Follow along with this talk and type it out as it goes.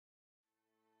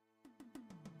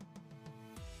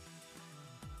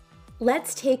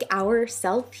Let's take our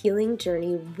self-healing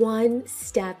journey one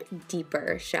step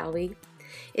deeper, shall we?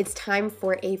 It's time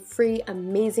for a free,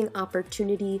 amazing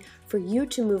opportunity for you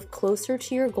to move closer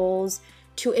to your goals,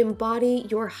 to embody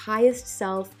your highest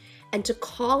self, and to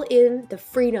call in the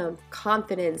freedom,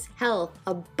 confidence, health,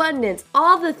 abundance,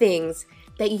 all the things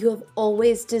that you have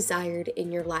always desired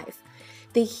in your life.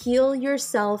 The Heal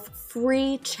Yourself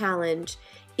Free Challenge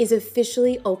is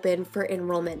officially open for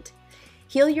enrollment.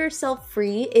 Heal Yourself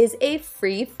Free is a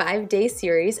free 5-day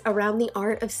series around the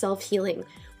art of self-healing.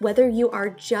 Whether you are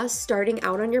just starting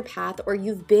out on your path or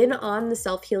you've been on the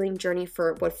self-healing journey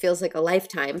for what feels like a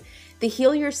lifetime, the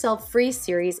Heal Yourself Free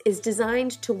series is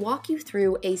designed to walk you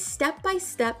through a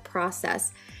step-by-step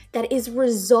process that is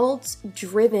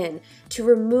results-driven to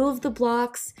remove the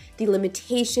blocks, the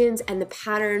limitations, and the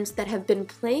patterns that have been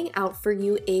playing out for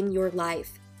you in your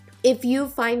life. If you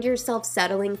find yourself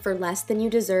settling for less than you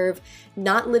deserve,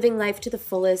 not living life to the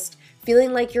fullest,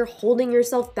 feeling like you're holding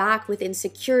yourself back with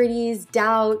insecurities,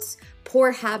 doubts,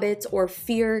 poor habits, or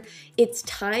fear, it's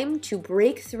time to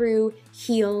break through,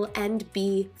 heal, and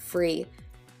be free.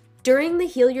 During the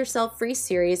Heal Yourself Free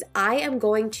series, I am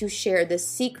going to share the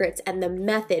secrets and the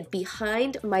method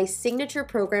behind my signature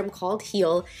program called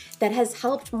Heal that has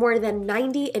helped more than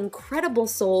 90 incredible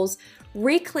souls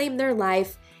reclaim their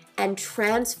life and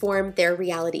transform their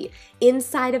reality.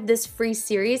 Inside of this free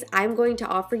series, I'm going to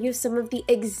offer you some of the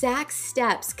exact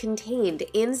steps contained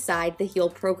inside the Heal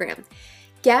program.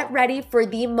 Get ready for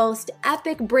the most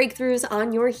epic breakthroughs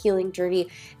on your healing journey,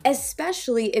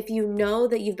 especially if you know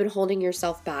that you've been holding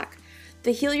yourself back.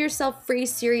 The Heal Yourself Free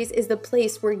series is the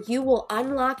place where you will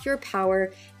unlock your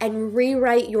power and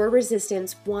rewrite your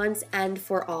resistance once and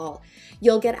for all.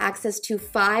 You'll get access to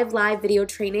 5 live video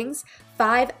trainings,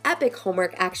 5 epic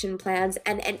homework action plans,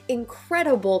 and an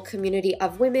incredible community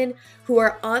of women who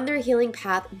are on their healing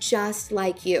path just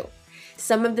like you.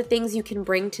 Some of the things you can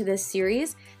bring to this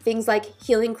series, things like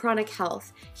healing chronic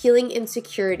health, healing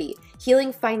insecurity,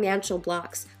 healing financial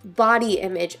blocks, body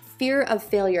image, fear of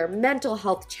failure, mental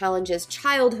health challenges,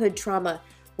 childhood trauma.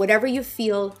 Whatever you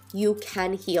feel, you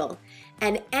can heal.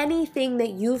 And anything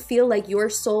that you feel like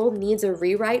your soul needs a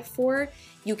rewrite for,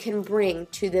 you can bring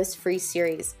to this free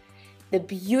series. The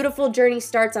beautiful journey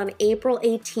starts on April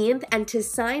 18th, and to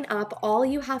sign up, all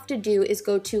you have to do is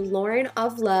go to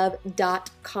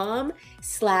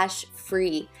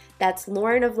laurenoflove.com/free. That's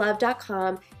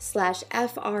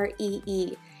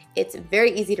laurenoflove.com/FREE. It's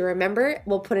very easy to remember.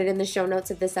 We'll put it in the show notes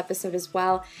of this episode as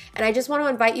well. And I just want to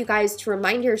invite you guys to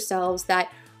remind yourselves that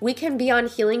we can be on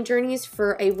healing journeys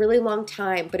for a really long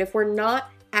time, but if we're not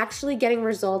actually getting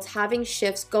results, having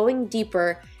shifts, going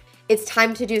deeper, it's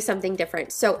time to do something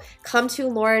different. So come to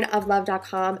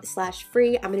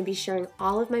laurenoflove.com/free. I'm going to be sharing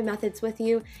all of my methods with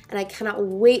you, and I cannot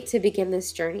wait to begin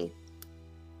this journey.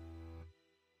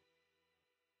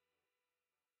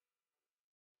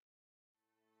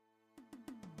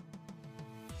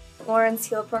 Lauren's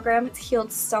Heal program has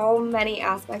healed so many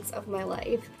aspects of my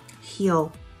life.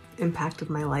 Heal impacted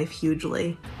my life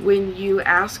hugely. When you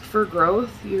ask for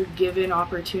growth, you're given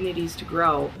opportunities to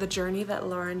grow. The journey that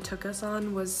Lauren took us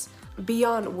on was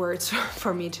beyond words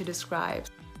for me to describe.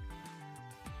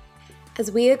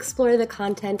 As we explore the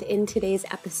content in today's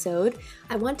episode,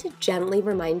 I want to gently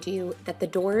remind you that the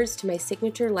doors to my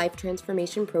signature life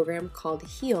transformation program called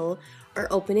Heal are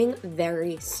opening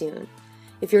very soon.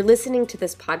 If you're listening to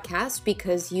this podcast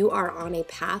because you are on a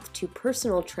path to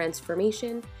personal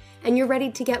transformation and you're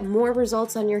ready to get more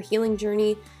results on your healing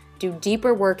journey, do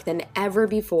deeper work than ever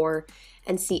before,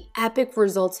 and see epic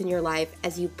results in your life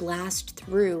as you blast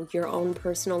through your own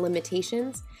personal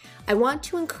limitations, I want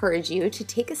to encourage you to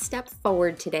take a step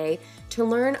forward today to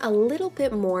learn a little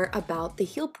bit more about the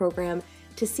Heal program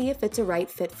to see if it's a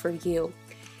right fit for you.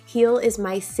 Heal is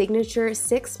my signature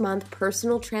 6-month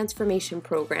personal transformation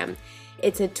program.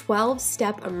 It's a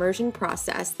 12-step immersion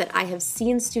process that I have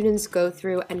seen students go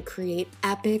through and create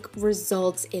epic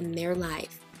results in their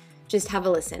life. Just have a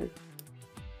listen.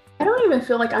 I don't even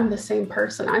feel like I'm the same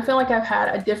person. I feel like I've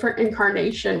had a different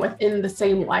incarnation within the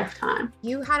same lifetime.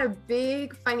 You had a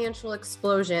big financial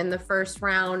explosion the first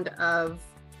round of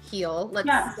Heal. Let's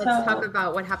talk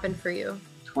about what happened for you.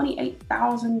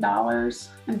 $28,000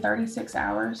 in 36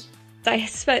 hours. I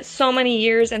spent so many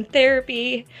years in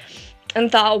therapy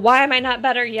and thought, why am I not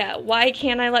better yet? Why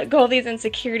can't I let go of these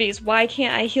insecurities? Why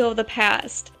can't I heal the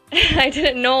past? I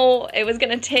didn't know it was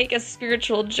going to take a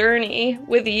spiritual journey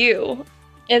with you.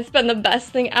 It's been the best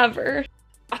thing ever.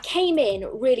 I came in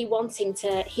really wanting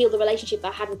to heal the relationship that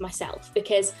I had with myself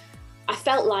because I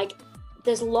felt like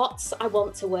there's lots I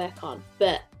want to work on,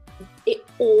 but it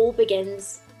all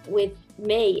begins with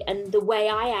me and the way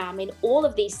I am in all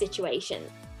of these situations,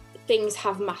 things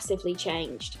have massively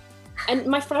changed. And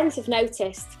my friends have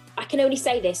noticed. I can only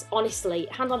say this honestly,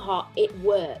 hand on heart, it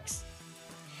works.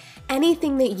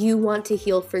 Anything that you want to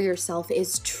heal for yourself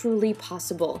is truly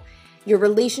possible. Your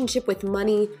relationship with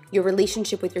money, your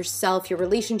relationship with yourself, your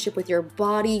relationship with your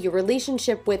body, your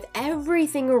relationship with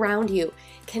everything around you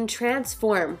can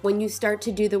transform when you start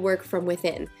to do the work from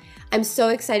within. I'm so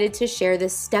excited to share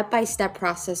this step-by-step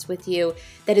process with you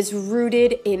that is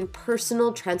rooted in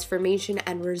personal transformation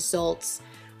and results.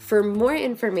 For more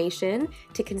information,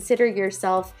 to consider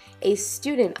yourself a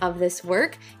student of this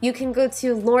work, you can go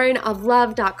to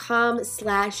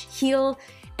laurenoflove.com/heal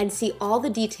and see all the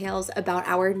details about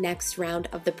our next round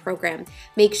of the program.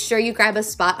 Make sure you grab a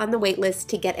spot on the waitlist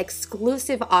to get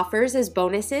exclusive offers as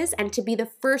bonuses and to be the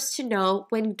first to know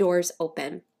when doors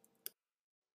open.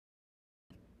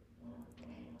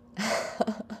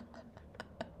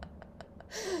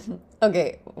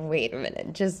 Okay, wait a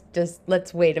minute. Just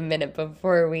let's wait a minute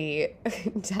before we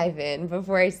dive in,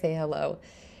 before I say hello.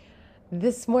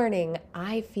 This morning,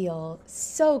 I feel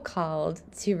so called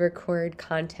to record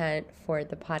content for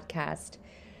the podcast.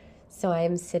 So I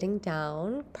am sitting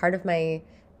down. Part of my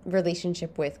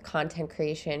relationship with content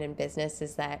creation and business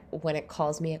is that when it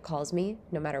calls me,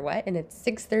 no matter what. And it's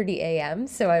 6:30 a.m.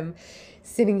 So I'm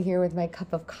sitting here with my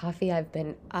cup of coffee. I've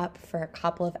been up for a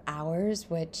couple of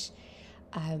hours, which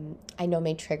I know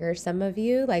may trigger some of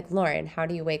you. Like, Lauren, how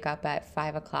do you wake up at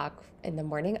 5 o'clock in the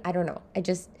morning? I don't know.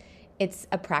 It's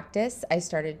a practice. I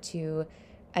started to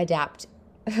adapt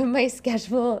my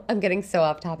schedule. I'm getting so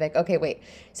off topic. Okay, wait.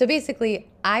 So basically,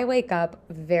 I wake up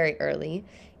very early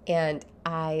and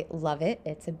I love it.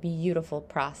 It's a beautiful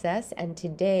process. And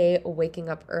today, waking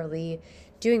up early,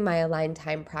 doing my aligned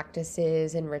time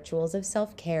practices and rituals of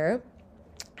self-care,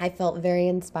 I felt very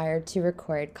inspired to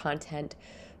record content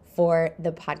for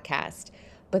the podcast.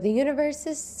 But the universe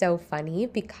is so funny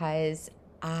because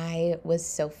I was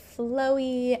so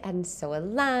flowy and so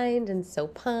aligned and so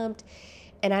pumped.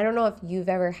 And I don't know if you've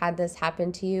ever had this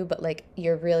happen to you, but like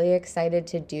you're really excited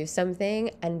to do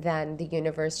something and then the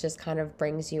universe just kind of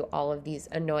brings you all of these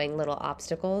annoying little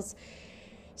obstacles.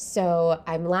 So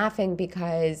I'm laughing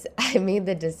because I made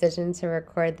the decision to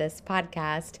record this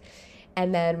podcast.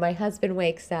 And then my husband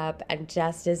wakes up, and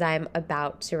just as I'm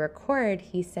about to record,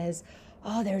 he says,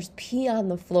 "Oh, there's pee on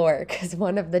the floor," because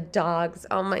one of the dogs,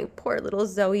 oh, my poor little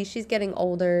Zoe, she's getting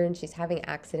older and she's having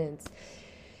accidents.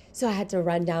 So I had to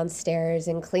run downstairs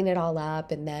and clean it all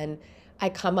up. And then I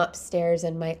come upstairs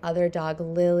and my other dog,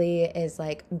 Lily, is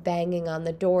like banging on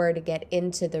the door to get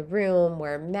into the room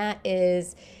where Matt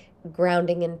is,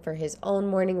 grounding in for his own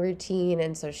morning routine.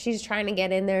 And so she's trying to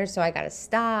get in there. So I got to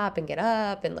stop and get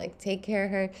up and like take care of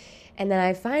her. And then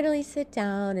I finally sit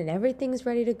down and everything's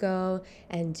ready to go.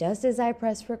 And just as I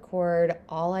press record,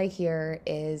 all I hear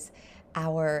is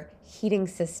our heating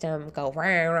system go,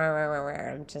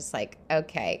 I'm just like,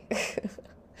 okay,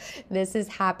 this is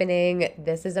happening.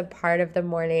 This is a part of the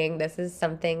morning. This is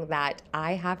something that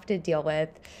I have to deal with.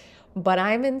 But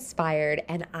I'm inspired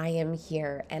and I am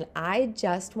here. And I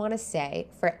just want to say,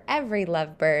 for every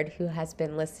lovebird who has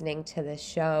been listening to this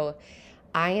show,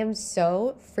 I am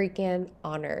so freaking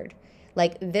honored.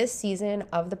 Like, this season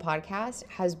of the podcast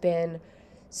has been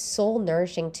soul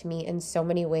nourishing to me in so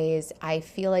many ways. I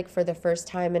feel like for the first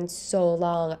time in so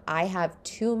long, I have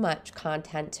too much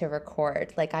content to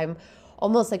record. Like, I'm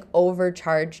almost like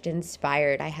overcharged,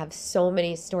 inspired. I have so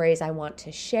many stories I want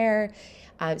to share.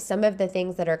 Some of the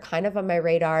things that are kind of on my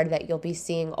radar that you'll be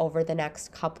seeing over the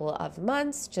next couple of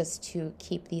months, just to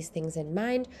keep these things in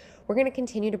mind. We're going to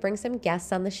continue to bring some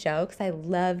guests on the show because I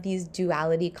love these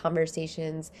duality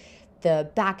conversations, the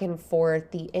back and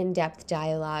forth, the in-depth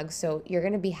dialogue. So you're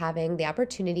going to be having the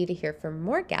opportunity to hear from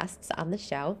more guests on the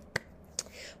show.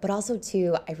 But also,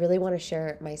 too, I really want to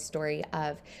share my story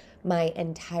of my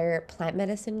entire plant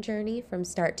medicine journey from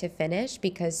start to finish,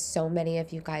 because so many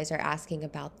of you guys are asking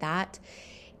about that.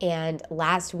 And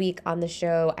last week on the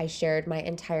show, I shared my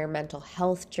entire mental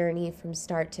health journey from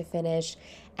start to finish.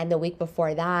 And the week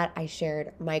before that, I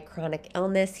shared my chronic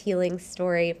illness healing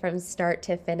story from start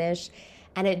to finish.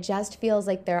 And it just feels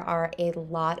like there are a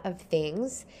lot of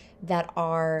things that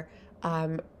are,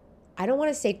 I don't want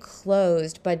to say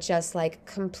closed, but just like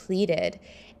completed.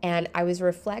 And I was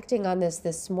reflecting on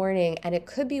this morning, and it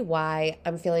could be why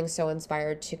I'm feeling so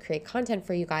inspired to create content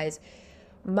for you guys.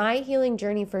 My healing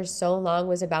journey for so long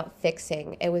was about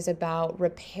fixing. It was about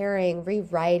repairing,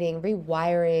 rewriting,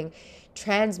 rewiring,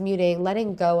 transmuting,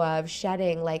 letting go of,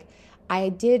 shedding. Like, I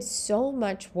did so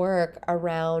much work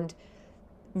around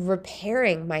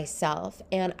repairing myself.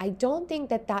 And I don't think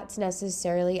that that's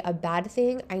necessarily a bad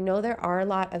thing. I know there are a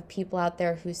lot of people out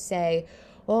there who say,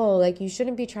 oh, like you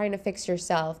shouldn't be trying to fix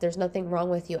yourself. There's nothing wrong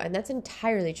with you. And that's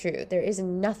entirely true. There is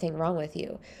nothing wrong with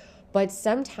you. But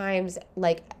sometimes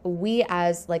like we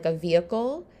as like a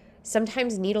vehicle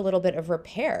sometimes need a little bit of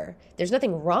repair. There's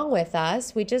nothing wrong with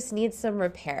us. We just need some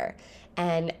repair.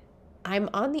 And I'm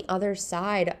on the other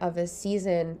side of a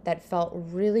season that felt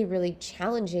really, really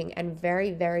challenging and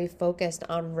very, very focused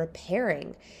on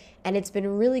repairing. And it's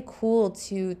been really cool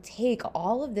to take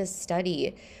all of this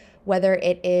study, whether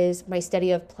it is my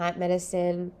study of plant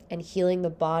medicine and healing the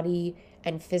body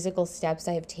and physical steps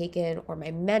I have taken, or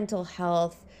my mental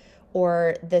health,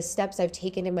 or the steps I've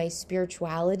taken in my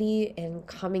spirituality and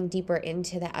coming deeper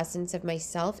into the essence of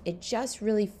myself. It just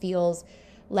really feels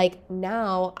like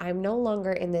now I'm no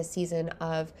longer in this season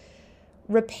of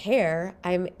repair.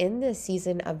 I'm in this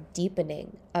season of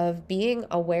deepening, of being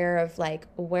aware of like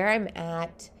where I'm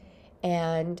at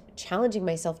and challenging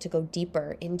myself to go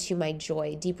deeper into my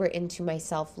joy, deeper into my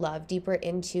self-love, deeper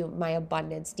into my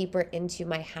abundance, deeper into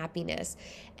my happiness,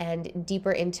 and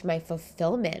deeper into my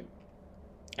fulfillment.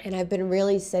 And I've been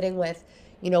really sitting with,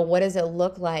 what does it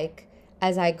look like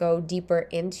as I go deeper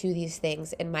into these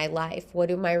things in my life? What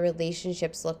do my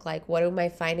relationships look like? What do my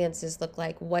finances look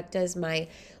like? What does my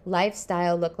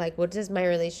lifestyle look like? What does my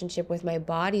relationship with my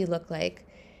body look like?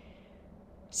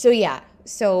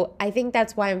 So I think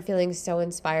that's why I'm feeling so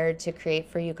inspired to create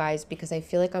for you guys, because I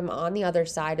feel like I'm on the other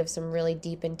side of some really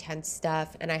deep, intense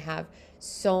stuff, and I have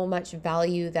so much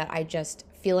value that I just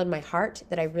feel in my heart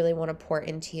that I really want to pour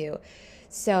into you.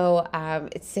 So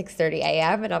it's 6:30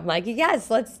 a.m. and I'm like, yes,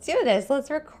 let's do this. Let's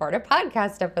record a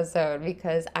podcast episode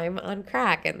because I'm on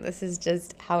crack and this is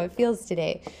just how it feels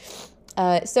today.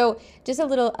 So just a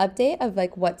little update of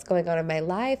like what's going on in my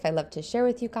life. I love to share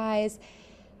with you guys.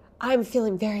 I'm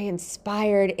feeling very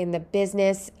inspired in the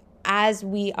business. As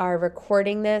we are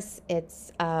recording this,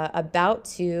 it's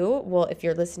if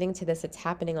you're listening to this, it's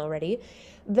happening already.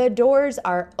 The doors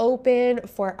are open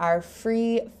for our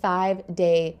free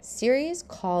 5-day series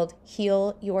called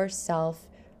Heal Yourself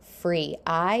Free.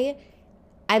 I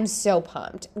am so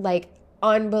pumped, like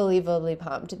unbelievably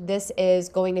pumped. This is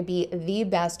going to be the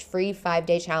best free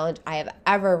 5-day challenge I have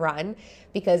ever run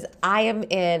because I am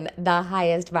in the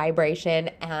highest vibration,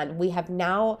 and we have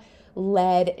now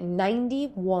led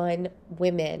 91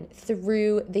 women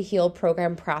through the Heal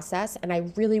program process. And I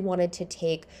really wanted to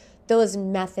take those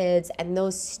methods and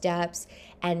those steps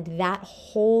and that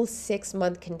whole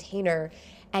 6-month container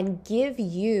and give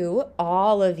you,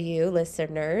 all of you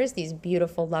listeners, these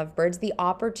beautiful lovebirds, the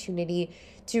opportunity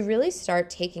to really start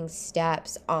taking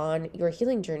steps on your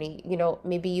healing journey.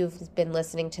 Maybe you've been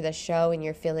listening to the show and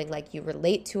you're feeling like you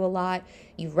relate to a lot,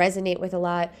 you resonate with a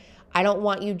lot. I don't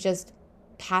want you just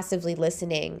passively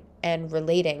listening and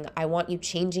relating. I want you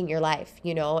changing your life,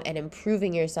 and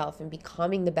improving yourself and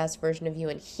becoming the best version of you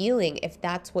and healing if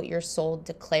that's what your soul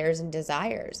declares and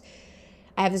desires.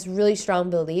 I have this really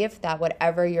strong belief that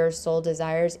whatever your soul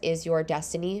desires is your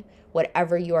destiny.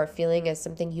 Whatever you are feeling as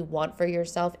something you want for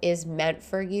yourself is meant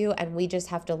for you. And we just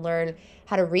have to learn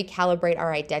how to recalibrate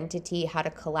our identity, how to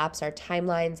collapse our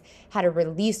timelines, how to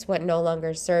release what no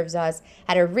longer serves us,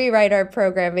 how to rewrite our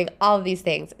programming, all of these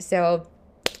things. So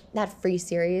that free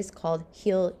series called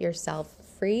Heal Yourself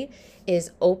Free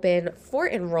is open for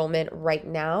enrollment right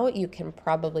now. You can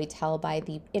probably tell by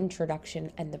the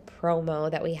introduction and the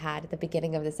promo that we had at the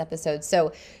beginning of this episode.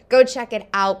 So go check it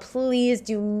out. Please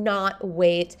do not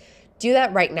wait. Do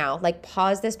that right now. Like,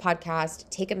 pause this podcast,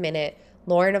 take a minute,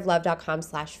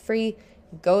 laurenoflove.com/free.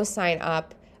 Go sign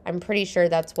up. I'm pretty sure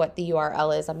that's what the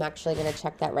URL is. I'm actually going to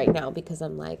check that right now because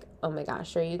I'm like, oh my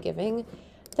gosh, are you giving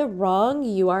the wrong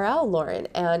URL, Lauren?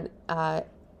 And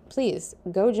please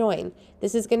go join.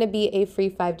 This is going to be a free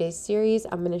 5-day series.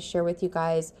 I'm going to share with you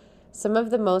guys some of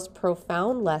the most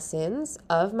profound lessons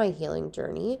of my healing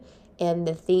journey and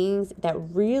the things that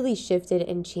really shifted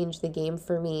and changed the game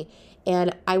for me.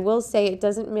 And I will say, it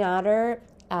doesn't matter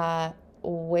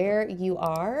where you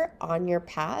are on your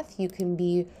path. You can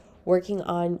be working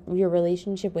on your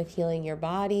relationship with healing your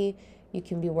body. You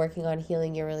can be working on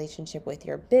healing your relationship with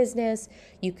your business.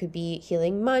 You could be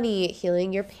healing money,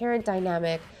 healing your parent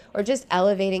dynamic, or just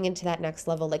elevating into that next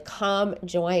level. Like, come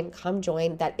join.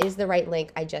 That is the right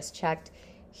link. I just checked.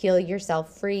 Heal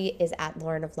Yourself Free is at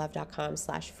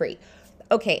laurenoflove.com/free.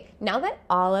 Okay, now that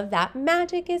all of that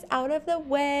magic is out of the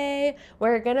way,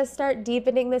 we're going to start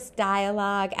deepening this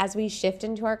dialogue as we shift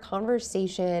into our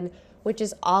conversation, which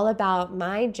is all about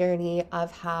my journey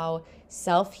of how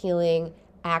self-healing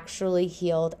actually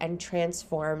healed and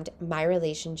transformed my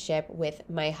relationship with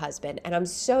my husband. And I'm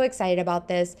so excited about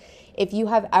this. If you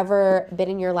have ever been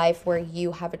in your life where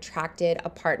you have attracted a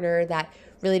partner that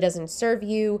really doesn't serve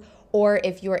you, or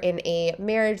if you're in a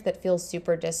marriage that feels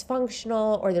super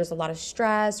dysfunctional, or there's a lot of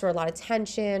stress or a lot of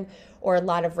tension or a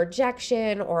lot of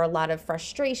rejection or a lot of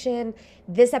frustration,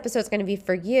 this episode is going to be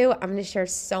for you. I'm going to share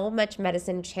so much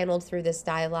medicine channeled through this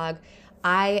dialogue.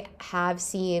 I have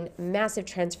seen massive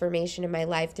transformation in my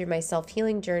life through my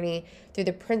self-healing journey, through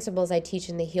the principles I teach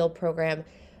in the HEAL program.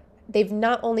 They've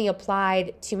not only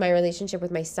applied to my relationship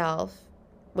with myself,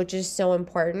 which is so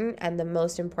important and the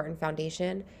most important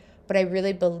foundation, but I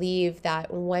really believe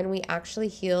that when we actually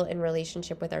heal in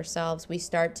relationship with ourselves, we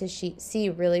start to see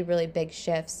really, really big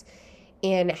shifts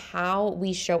in how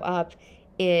we show up,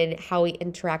 in how we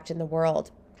interact in the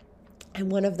world. And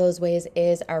one of those ways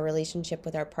is our relationship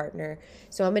with our partner.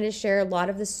 So I'm going to share a lot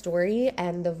of the story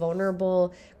and the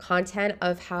vulnerable content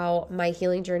of how my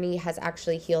healing journey has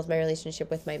actually healed my relationship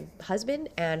with my husband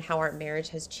and how our marriage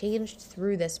has changed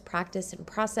through this practice and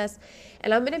process.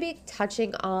 And I'm going to be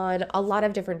touching on a lot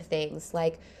of different things,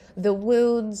 like the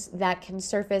wounds that can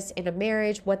surface in a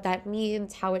marriage, what that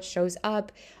means, how it shows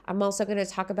up. I'm also going to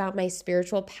talk about my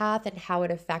spiritual path and how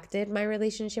it affected my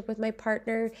relationship with my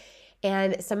partner,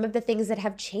 and some of the things that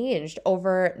have changed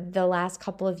over the last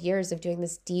couple of years of doing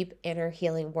this deep inner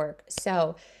healing work.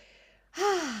 So,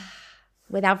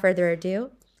 without further ado,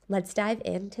 let's dive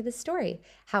into the story,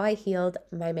 how I healed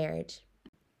my marriage.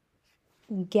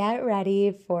 Get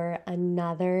ready for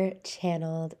another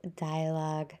channeled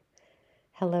dialogue.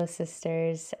 Hello,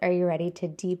 sisters. Are you ready to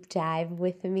deep dive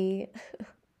with me?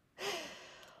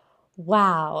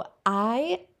 Wow,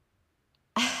 I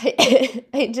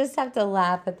just have to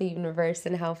laugh at the universe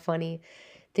and how funny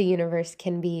the universe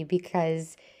can be,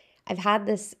 because I've had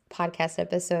this podcast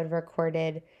episode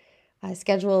recorded,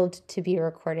 scheduled to be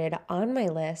recorded on my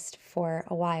list for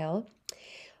a while,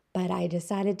 but I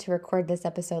decided to record this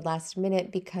episode last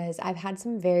minute because I've had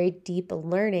some very deep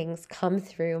learnings come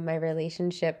through my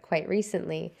relationship quite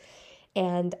recently.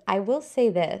 And I will say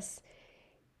this.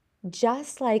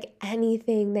 Just like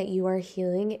anything that you are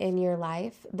healing in your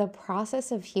life, the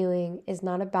process of healing is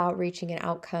not about reaching an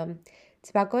outcome.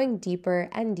 It's about going deeper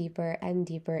and deeper and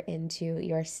deeper into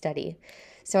your study.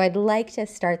 So I'd like to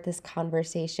start this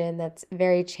conversation that's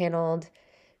very channeled,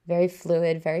 very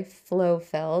fluid, very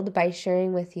flow-filled by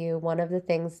sharing with you one of the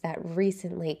things that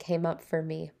recently came up for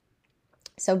me.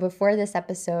 So before this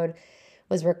episode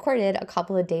was recorded, a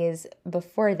couple of days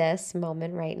before this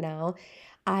moment right now,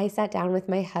 I sat down with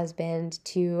my husband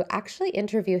to actually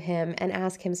interview him and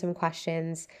ask him some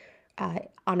questions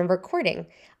on a recording.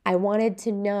 I wanted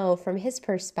to know from his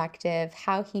perspective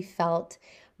how he felt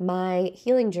my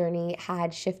healing journey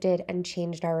had shifted and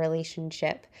changed our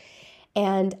relationship.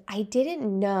 And I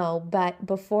didn't know, but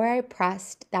before I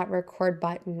pressed that record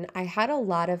button, I had a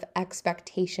lot of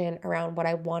expectation around what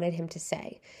I wanted him to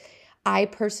say. I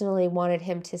personally wanted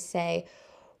him to say,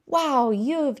 "Wow,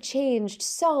 you've changed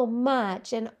so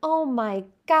much, and oh my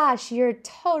gosh, you're a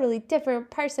totally different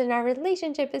person. Our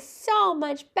relationship is so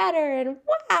much better, and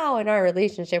wow, and our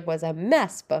relationship was a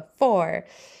mess before,"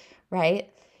 right?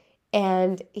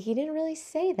 And he didn't really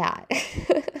say that.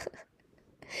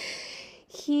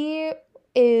 He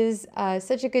is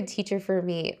such a good teacher for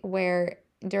me, where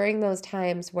during those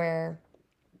times where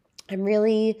I'm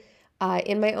really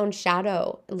in my own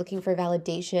shadow, looking for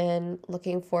validation,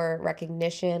 looking for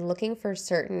recognition, looking for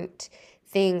certain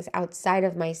things outside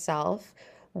of myself,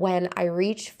 when I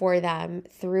reach for them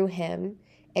through him,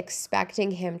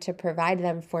 expecting him to provide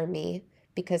them for me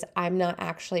because I'm not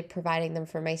actually providing them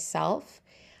for myself,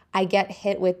 I get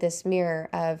hit with this mirror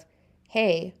of,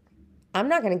 hey, I'm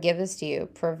not going to give this to you.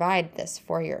 Provide this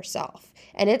for yourself.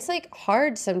 And it's like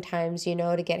hard sometimes,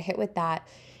 to get hit with that.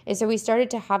 And so we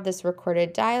started to have this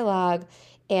recorded dialogue.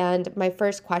 And my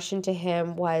first question to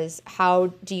him was, how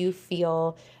do you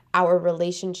feel our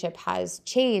relationship has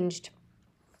changed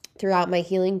throughout my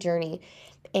healing journey?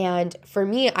 And for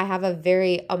me, I have a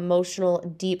very emotional,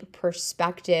 deep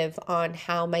perspective on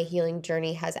how my healing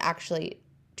journey has actually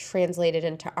translated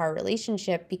into our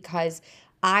relationship, because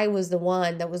I was the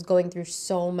one that was going through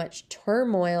so much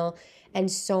turmoil and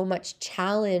so much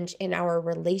challenge in our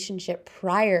relationship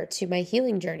prior to my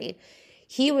healing journey.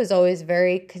 He was always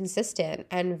very consistent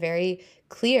and very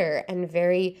clear and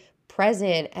very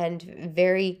present and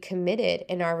very committed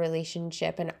in our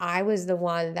relationship. And I was the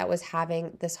one that was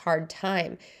having this hard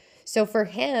time. So for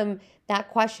him, that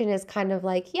question is kind of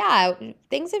like, yeah,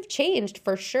 things have changed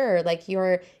for sure. Like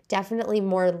you're definitely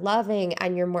more loving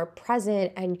and you're more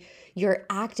present and you're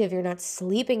active. You're not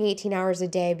sleeping 18 hours a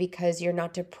day because you're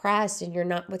not depressed and you're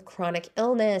not with chronic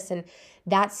illness. And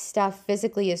that stuff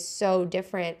physically is so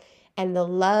different. And the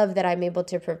love that I'm able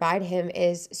to provide him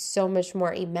is so much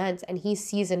more immense. And he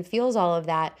sees and feels all of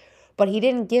that. But he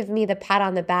didn't give me the pat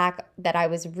on the back that I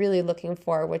was really looking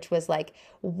for, which was like,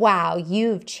 wow,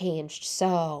 you've changed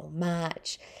so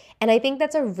much. And I think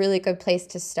that's a really good place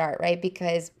to start, right?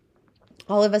 Because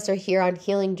all of us are here on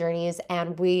healing journeys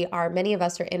and many of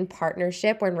us are in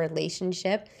partnership or in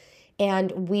relationship.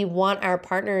 And we want our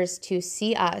partners to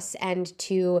see us and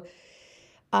to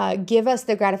give us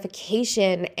the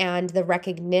gratification and the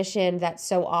recognition that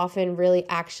so often really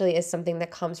actually is something that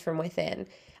comes from within.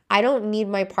 I don't need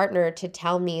my partner to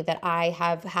tell me that I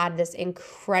have had this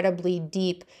incredibly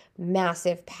deep,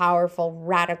 massive, powerful,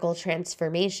 radical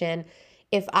transformation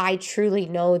if I truly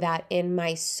know that in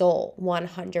my soul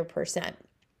 100%.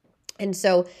 And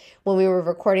so when we were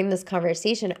recording this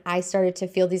conversation, I started to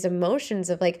feel these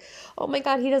emotions of like, oh my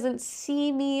God, he doesn't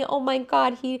see me. Oh my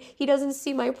God, he doesn't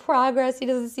see my progress. He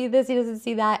doesn't see this. He doesn't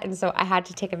see that. And so I had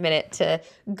to take a minute to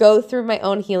go through my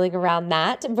own healing around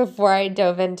that before I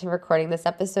dove into recording this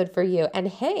episode for you. And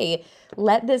hey,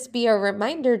 let this be a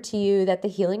reminder to you that the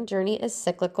healing journey is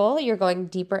cyclical. You're going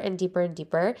deeper and deeper and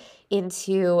deeper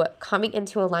into coming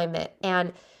into alignment.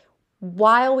 And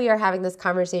while we are having this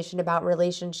conversation about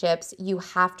relationships, you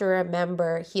have to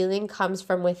remember healing comes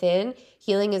from within.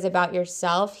 Healing is about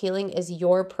yourself. Healing is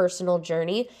your personal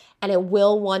journey, and it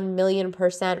will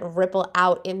 1,000,000% ripple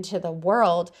out into the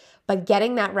world. But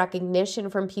getting that recognition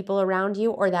from people around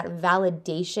you or that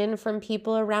validation from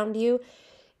people around you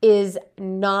is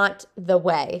not the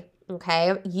way.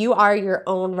 Okay, you are your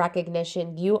own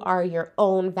recognition. You are your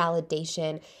own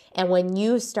validation. And when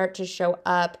you start to show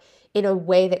up in a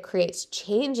way that creates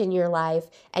change in your life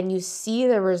and you see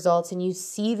the results and you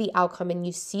see the outcome and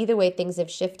you see the way things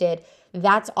have shifted,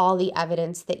 that's all the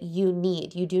evidence that you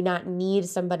need. You do not need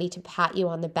somebody to pat you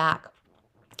on the back.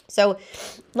 So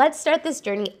let's start this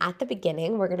journey at the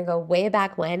beginning. We're going to go way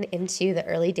back when into the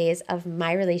early days of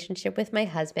my relationship with my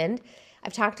husband.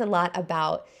 I've talked a lot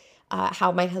about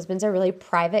how my husband's a really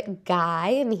private guy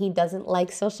and he doesn't like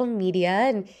social media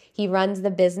and he runs the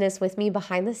business with me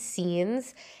behind the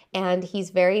scenes. And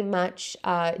he's very much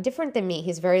different than me.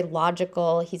 He's very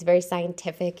logical. He's very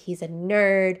scientific. He's a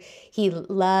nerd. He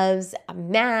loves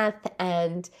math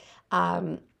and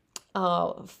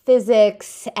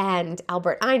physics and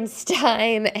Albert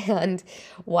Einstein and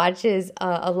watches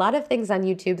a lot of things on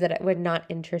YouTube that would not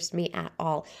interest me at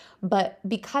all. But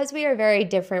because we are very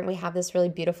different, we have this really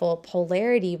beautiful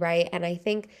polarity, right? And I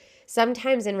think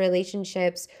sometimes in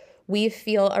relationships, we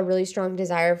feel a really strong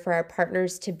desire for our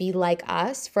partners to be like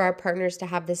us, for our partners to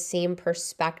have the same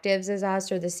perspectives as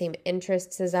us or the same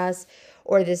interests as us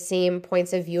or the same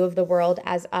points of view of the world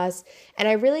as us. And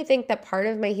I really think that part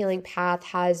of my healing path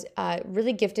has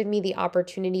really gifted me the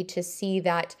opportunity to see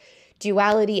that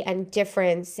duality and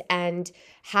difference and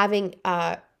having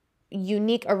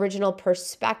unique original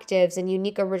perspectives and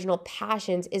unique original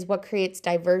passions is what creates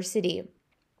diversity.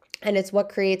 And it's what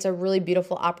creates a really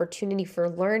beautiful opportunity for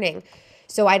learning.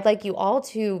 So I'd like you all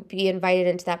to be invited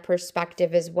into that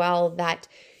perspective as well, that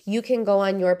you can go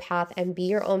on your path and be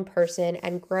your own person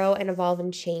and grow and evolve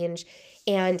and change.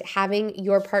 And having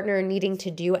your partner needing to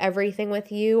do everything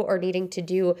with you or needing to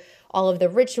do all of the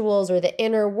rituals or the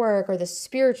inner work or the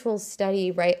spiritual study,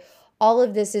 right? All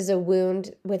of this is a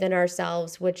wound within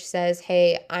ourselves, which says,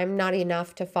 hey, I'm not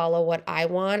enough to follow what I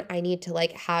want. I need to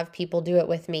have people do it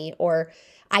with me, or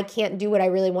I can't do what I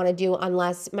really want to do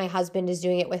unless my husband is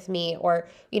doing it with me, or,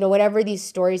 whatever these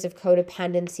stories of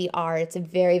codependency are. It's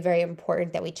very, very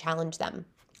important that we challenge them.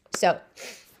 So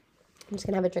I'm just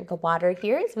going to have a drink of water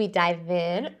here as we dive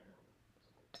in.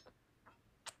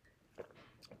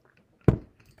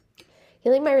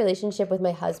 Healing my relationship with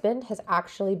my husband has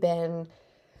actually been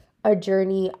a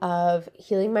journey of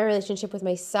healing my relationship with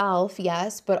myself,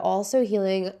 yes, but also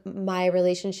healing my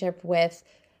relationship with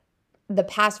the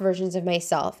past versions of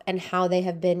myself and how they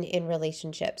have been in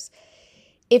relationships.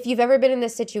 If you've ever been in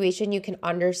this situation, you can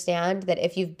understand that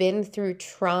if you've been through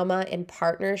trauma in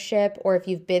partnership, or if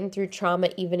you've been through trauma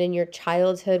even in your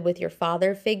childhood with your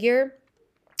father figure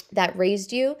that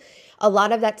raised you, a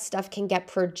lot of that stuff can get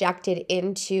projected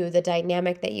into the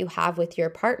dynamic that you have with your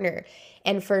partner.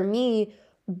 And for me,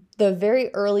 the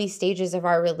very early stages of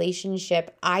our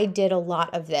relationship, I did a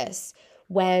lot of this.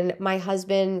 When my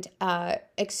husband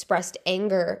expressed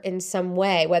anger in some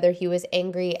way, whether he was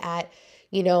angry at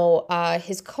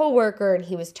his coworker and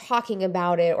he was talking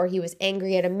about it, or he was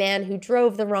angry at a man who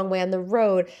drove the wrong way on the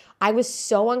road. I was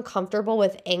so uncomfortable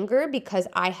with anger because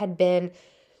I had been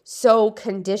so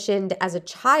conditioned as a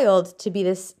child to be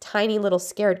this tiny little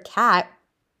scared cat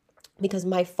because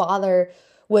my father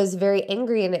was very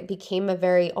angry, and it became a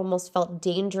very almost felt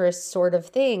dangerous sort of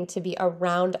thing to be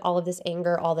around all of this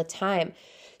anger all the time.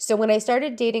 So when I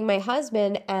started dating my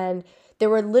husband, and there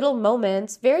were little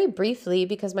moments, very briefly,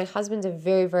 because my husband's a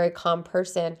very, very calm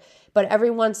person, but every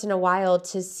once in a while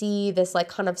to see this like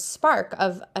kind of spark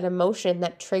of an emotion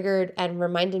that triggered and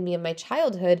reminded me of my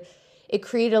childhood, it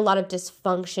created a lot of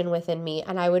dysfunction within me,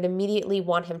 and I would immediately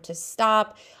want him to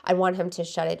stop. I want him to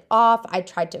shut it off. I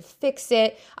tried to fix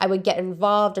it. I would get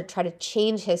involved or try to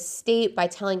change his state by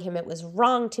telling him it was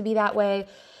wrong to be that way.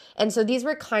 And so these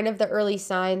were kind of the early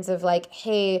signs of like,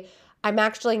 hey, I'm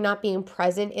actually not being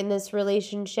present in this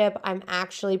relationship. I'm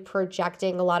actually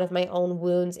projecting a lot of my own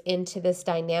wounds into this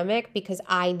dynamic because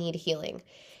I need healing.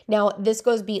 Now, this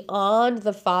goes beyond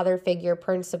the father figure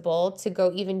principle to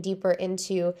go even deeper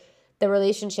into the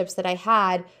relationships that I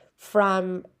had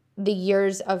from the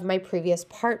years of my previous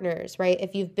partners, right?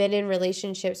 If you've been in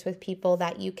relationships with people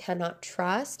that you cannot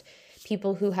trust,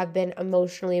 people who have been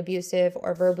emotionally abusive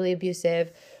or verbally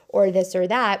abusive or this or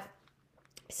that,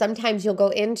 sometimes you'll go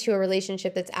into a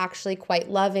relationship that's actually quite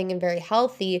loving and very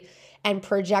healthy and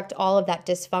project all of that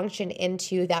dysfunction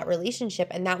into that relationship.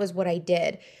 And that was what I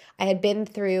did. I had been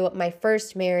through my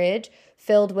first marriage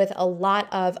filled with a lot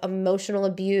of emotional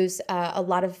abuse, a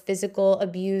lot of physical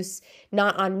abuse,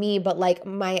 not on me, but like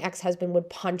my ex-husband would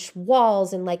punch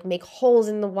walls and like make holes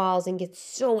in the walls and get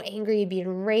so angry, be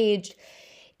enraged.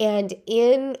 And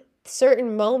in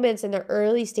certain moments in the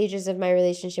early stages of my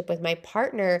relationship with my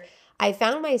partner, I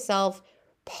found myself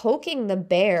poking the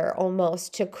bear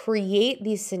almost to create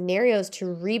these scenarios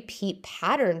to repeat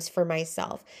patterns for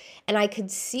myself. And I could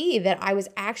see that I was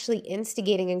actually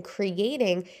instigating and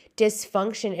creating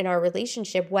dysfunction in our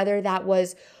relationship, whether that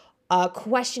was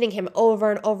questioning him over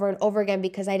and over and over again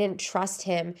because I didn't trust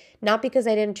him, not because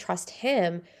I didn't trust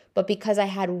him, but because I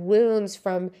had wounds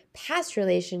from past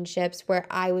relationships where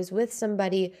I was with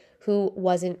somebody who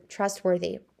wasn't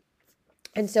trustworthy.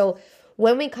 And so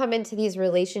when we come into these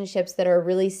relationships that are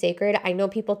really sacred, I know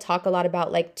people talk a lot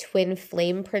about like twin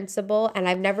flame principle, and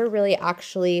I've never really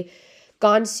actually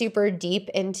gone super deep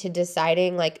into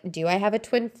deciding like, do I have a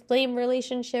twin flame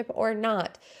relationship or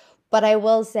not? But I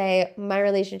will say my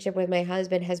relationship with my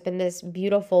husband has been this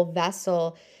beautiful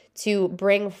vessel to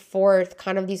bring forth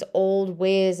kind of these old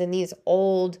ways and these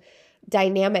old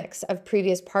dynamics of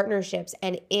previous partnerships.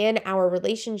 And in our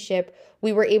relationship,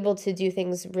 we were able to do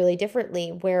things really differently,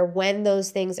 where when those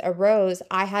things arose,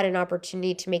 I had an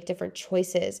opportunity to make different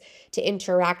choices, to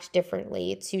interact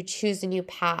differently, to choose a new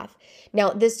path.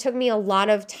 Now, this took me a lot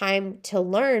of time to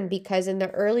learn because in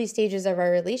the early stages of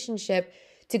our relationship,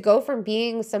 to go from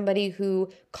being somebody who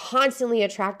constantly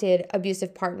attracted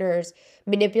abusive partners,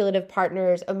 manipulative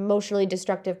partners, emotionally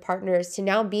destructive partners, to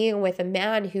now being with a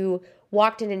man who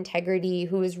walked in integrity,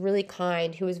 who was really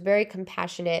kind, who was very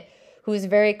compassionate, who was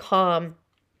very calm,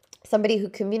 somebody who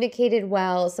communicated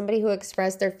well, somebody who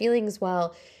expressed their feelings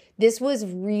well. This was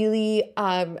really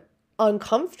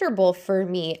uncomfortable for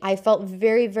me. I felt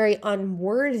very, very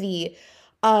unworthy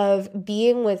of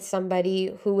being with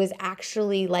somebody who was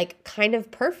actually like kind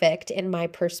of perfect in my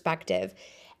perspective.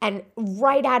 And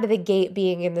right out of the gate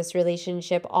being in this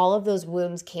relationship, all of those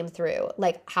wounds came through.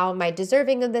 Like, how am I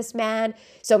deserving of this man?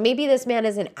 So maybe this man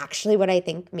isn't actually what I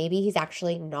think. Maybe he's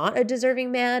actually not a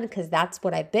deserving man because that's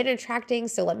what I've been attracting.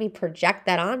 So let me project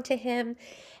that onto him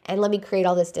and let me create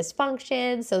all this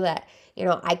dysfunction so that,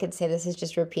 I could say this is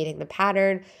just repeating the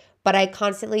pattern. But I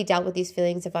constantly dealt with these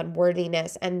feelings of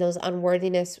unworthiness, and those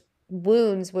unworthiness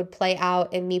wounds would play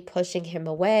out in me pushing him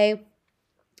away,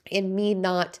 in me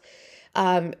not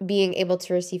being able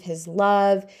to receive his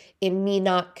love, in me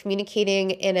not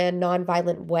communicating in a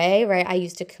nonviolent way, right? I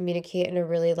used to communicate in a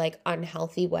really like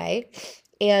unhealthy way.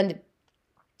 And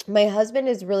my husband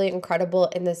is really incredible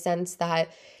in the sense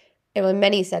that, in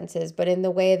many senses, but in the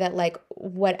way that like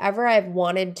whatever I've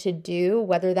wanted to do,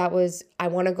 whether that was I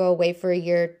want to go away for a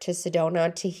year to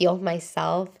Sedona to heal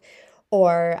myself,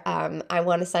 or I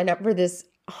want to sign up for this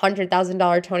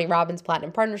 $100,000 Tony Robbins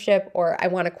Platinum Partnership, or I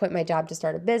want to quit my job to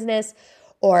start a business,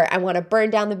 or I want to burn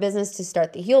down the business to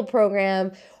start the Heal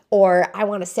program, or I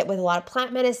want to sit with a lot of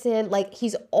plant medicine. Like,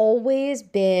 he's always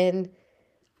been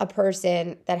a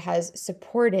person that has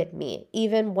supported me,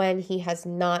 even when he has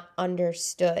not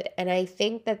understood. And I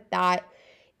think that that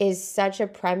is such a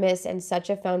premise and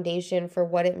such a foundation for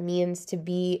what it means to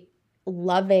be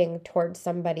loving towards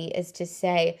somebody, is to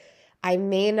say, I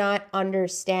may not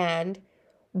understand,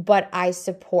 but I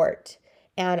support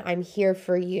and I'm here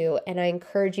for you and I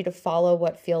encourage you to follow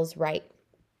what feels right.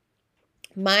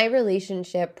 My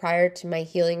relationship prior to my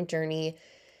healing journey,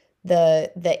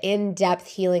 the in-depth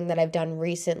healing that I've done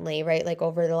recently, right? Like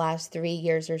over the last 3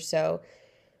 years or so,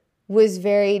 was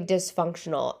very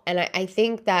dysfunctional. And I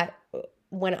think that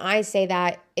when I say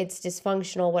that it's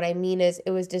dysfunctional, what I mean is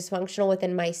it was dysfunctional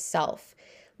within myself.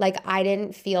 Like I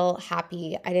didn't feel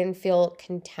happy. I didn't feel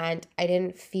content. I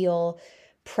didn't feel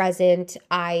present.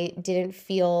 I didn't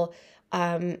feel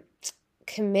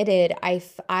committed.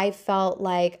 I felt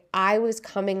like I was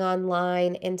coming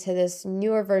online into this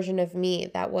newer version of me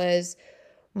that was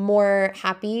more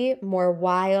happy, more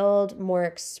wild, more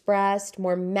expressed,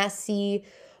 more messy,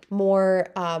 more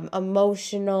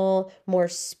emotional, more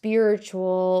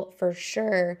spiritual for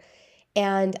sure.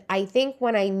 And I think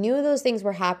when I knew those things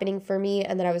were happening for me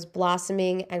and that I was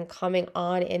blossoming and coming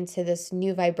on into this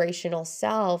new vibrational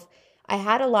self, I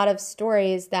had a lot of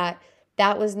stories that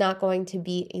was not going to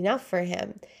be enough for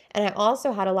him. And I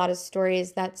also had a lot of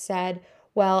stories that said,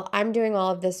 well, I'm doing all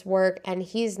of this work and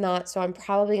he's not, so I'm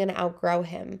probably going to outgrow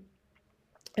him.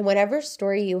 And whatever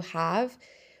story you have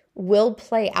will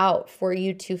play out for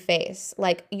you to face.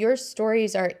 Like your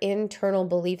stories are internal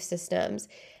belief systems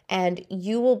and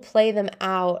you will play them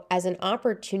out as an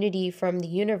opportunity from the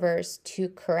universe to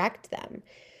correct them.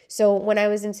 So when I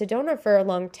was in Sedona for a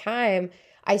long time,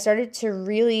 I started to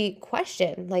really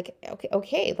question, like,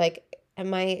 okay, like,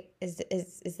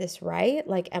 is this right?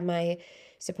 Like, am I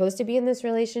supposed to be in this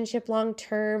relationship long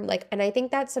term? Like, and I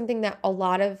think that's something that a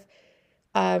lot of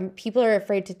people are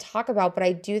afraid to talk about, but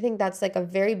I do think that's like a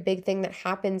very big thing that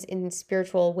happens in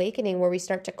spiritual awakening where we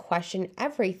start to question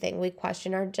everything. We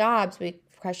question our jobs, we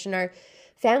question our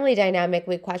family dynamic,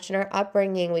 we question our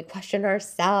upbringing, we question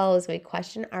ourselves, we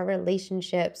question our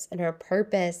relationships and our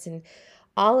purpose and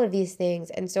all of these things.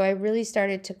 And so I really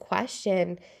started to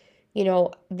question,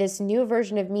 this new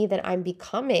version of me that I'm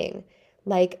becoming.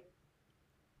 Like,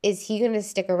 is he going to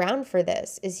stick around for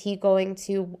this? Is he going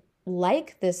to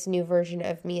like this new version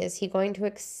of me? Is he going to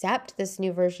accept this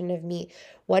new version of me?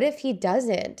 What if he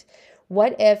doesn't?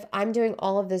 What if I'm doing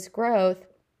all of this growth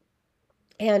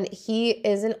and he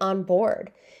isn't on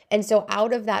board? And so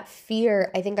out of that fear,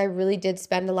 I think I really did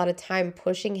spend a lot of time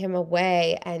pushing him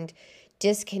away and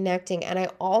disconnecting. And I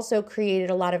also created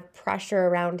a lot of pressure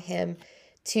around him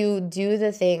to do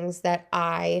the things that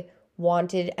I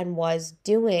wanted and was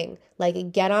doing,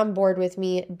 like get on board with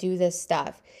me, do this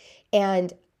stuff.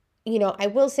 And I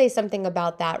will say something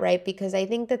about that, right? Because I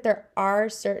think that there are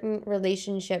certain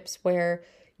relationships where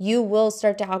you will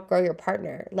start to outgrow your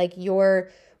partner. Like you're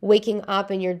waking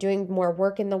up and you're doing more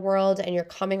work in the world and you're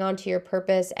coming onto your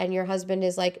purpose and your husband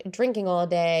is like drinking all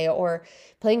day or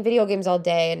playing video games all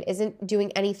day and isn't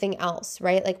doing anything else,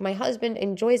 right? Like my husband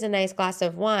enjoys a nice glass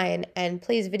of wine and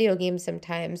plays video games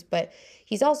sometimes, but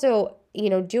he's also,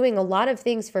 doing a lot of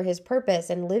things for his purpose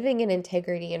and living in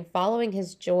integrity and following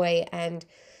his joy and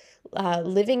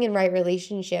living in right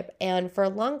relationship. And for a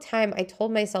long time, I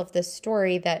told myself this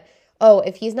story that, oh,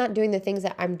 if he's not doing the things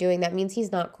that I'm doing, that means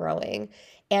he's not growing.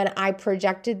 And I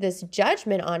projected this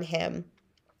judgment on him.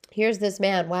 Here's this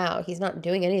man, wow, he's not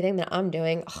doing anything that I'm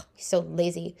doing. Oh, he's so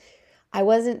lazy. I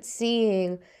wasn't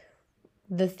seeing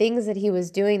the things that he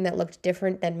was doing that looked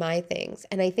different than my things.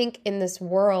 And I think in this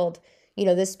world,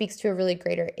 this speaks to a really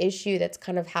greater issue that's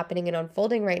kind of happening and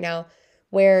unfolding right now,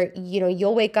 where,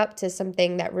 you'll wake up to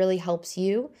something that really helps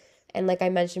you. And like I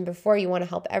mentioned before, you want to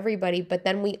help everybody. But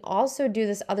then we also do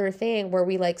this other thing where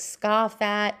we like scoff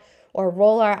at or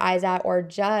roll our eyes at or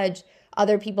judge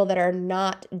other people that are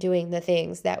not doing the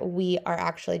things that we are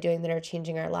actually doing that are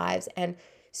changing our lives. And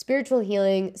spiritual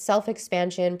healing,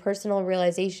 self-expansion, personal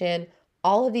realization,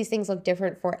 all of these things look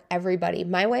different for everybody.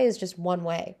 My way is just one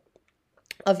way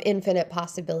of infinite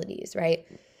possibilities, right?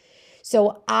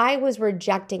 So I was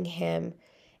rejecting him.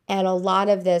 And a lot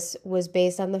of this was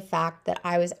based on the fact that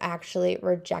I was actually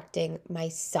rejecting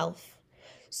myself.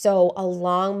 So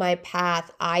along my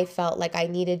path, I felt like I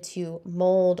needed to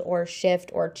mold or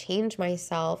shift or change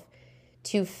myself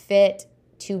to fit,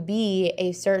 to be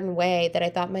a certain way that I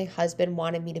thought my husband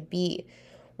wanted me to be.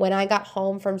 When I got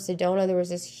home from Sedona, there was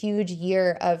this huge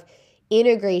year of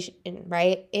integration,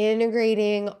 right?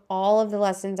 Integrating all of the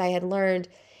lessons I had learned.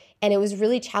 And it was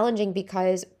really challenging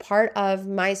because part of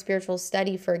my spiritual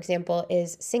study, for example,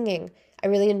 is singing. I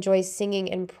really enjoy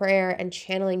singing and prayer and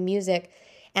channeling music.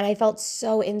 And I felt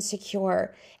so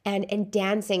insecure and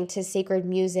dancing to sacred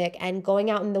music and going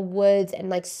out in the woods and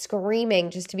like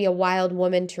screaming just to be a wild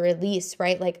woman to release,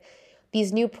 right? Like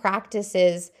these new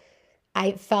practices,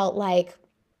 I felt like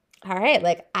all right,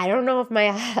 like, I don't know if my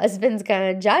husband's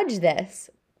going to judge this.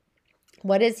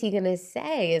 What is he going to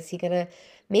say? Is he going to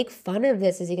make fun of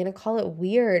this? Is he going to call it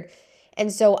weird?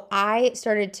 And so I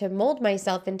started to mold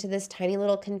myself into this tiny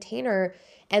little container.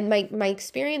 And my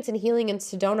experience in healing in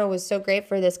Sedona was so great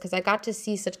for this, because I got to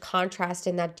see such contrast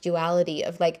in that duality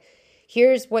of like,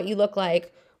 here's what you look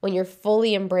like when you're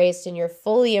fully embraced and you're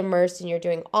fully immersed and you're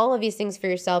doing all of these things for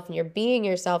yourself and you're being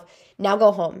yourself. Now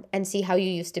go home and see how you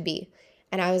used to be.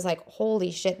 And I was like,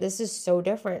 holy shit, this is so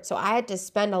different. So I had to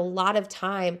spend a lot of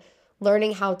time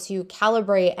learning how to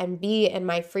calibrate and be in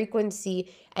my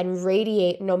frequency and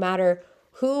radiate no matter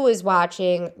who was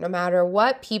watching, no matter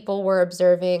what people were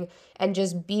observing, and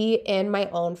just be in my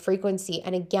own frequency.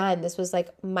 And again, this was like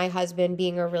my husband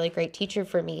being a really great teacher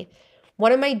for me.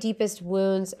 One of my deepest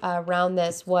wounds around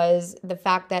this was the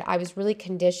fact that I was really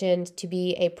conditioned to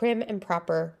be a prim and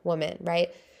proper woman,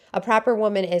 right? A proper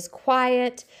woman is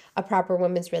quiet. A proper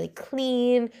woman's really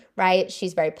clean, right?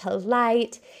 She's very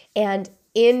polite. And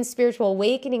in spiritual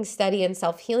awakening study and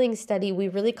self-healing study, we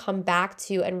really come back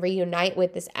to and reunite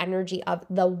with this energy of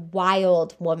the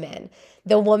wild woman,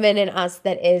 the woman in us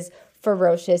that is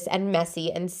ferocious and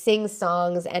messy and sings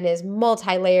songs and is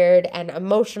multi-layered and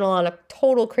emotional on a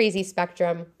total crazy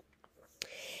spectrum.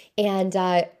 And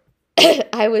I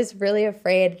was really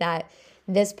afraid that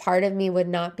this part of me would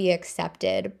not be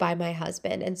accepted by my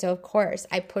husband. And so, of course,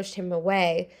 I pushed him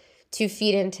away to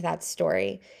feed into that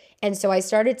story. And so I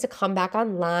started to come back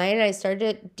online. I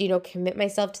started to, commit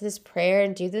myself to this prayer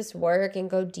and do this work and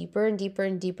go deeper and deeper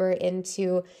and deeper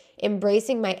into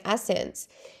embracing my essence.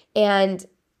 And,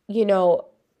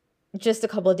 just a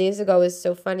couple of days ago was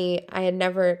so funny. I had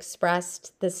never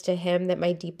expressed this to him, that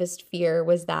my deepest fear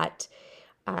was that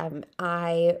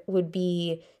I would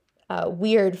be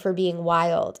weird for being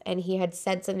wild. And he had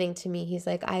said something to me. He's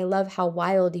like, I love how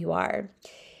wild you are.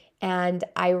 And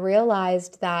I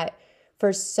realized that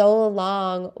for so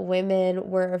long, women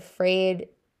were afraid,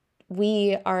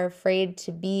 we are afraid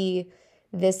to be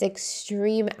this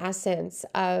extreme essence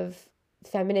of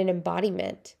feminine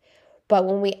embodiment. But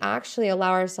when we actually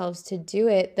allow ourselves to do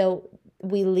it, though,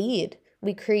 we lead,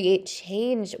 we create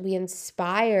change, we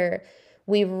inspire,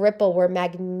 we ripple, we're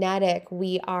magnetic,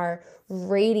 we are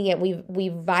radiant, we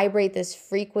vibrate this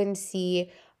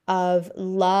frequency of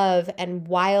love and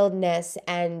wildness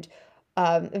and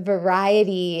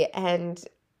variety and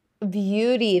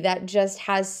beauty that just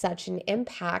has such an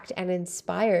impact and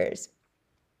inspires.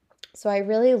 So I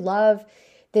really love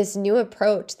this new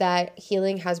approach that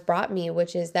healing has brought me,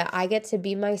 which is that I get to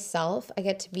be myself. I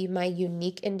get to be my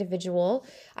unique individual.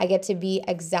 I get to be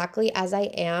exactly as I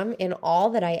am in all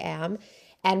that I am.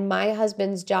 And my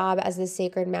husband's job as the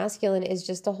sacred masculine is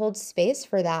just to hold space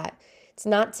for that. It's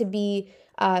not to be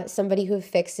somebody who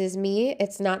fixes me.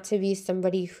 It's not to be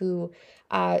somebody who,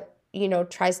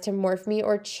 tries to morph me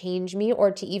or change me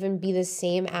or to even be the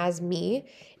same as me.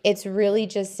 It's really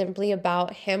just simply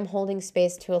about him holding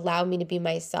space to allow me to be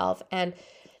myself. And,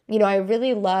 I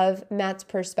really love Matt's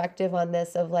perspective on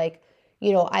this of like,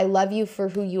 I love you for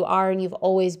who you are and you've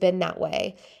always been that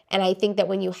way. And I think that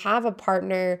when you have a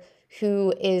partner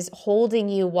who is holding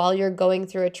you while you're going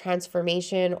through a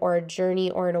transformation or a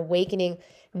journey or an awakening,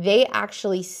 they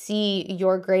actually see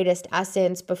your greatest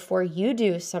essence before you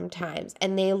do sometimes.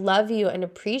 And they love you and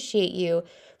appreciate you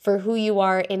for who you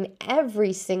are in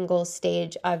every single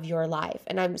stage of your life.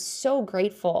 And I'm so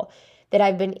grateful that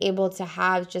I've been able to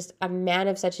have just a man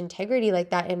of such integrity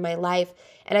like that in my life.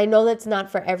 And I know that's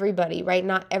not for everybody, right?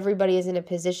 Not everybody is in a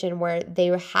position where they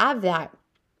have that.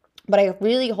 But I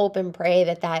really hope and pray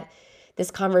that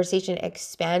this conversation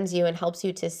expands you and helps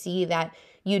you to see that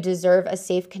you deserve a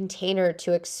safe container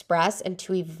to express and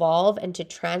to evolve and to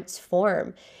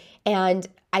transform. And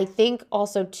I think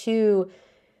also too,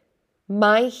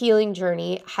 my healing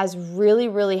journey has really,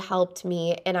 really helped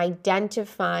me in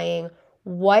identifying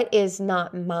what is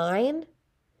not mine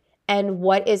and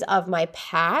what is of my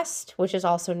past, which is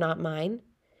also not mine,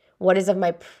 what is of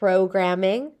my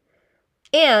programming,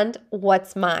 and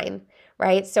what's mine,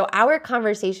 right? So our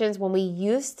conversations, when we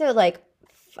used to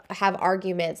have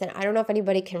arguments, and I don't know if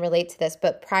anybody can relate to this,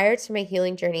 but prior to my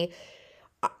healing journey,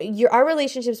 our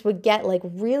relationships would get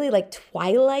really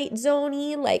Twilight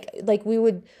Zone-y, like we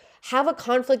would have a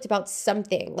conflict about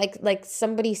something, like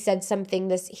somebody said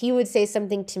something, he would say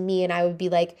something to me and I would be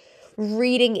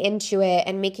reading into it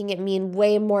and making it mean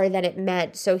way more than it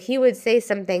meant. So he would say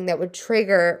something that would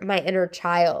trigger my inner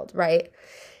child, right?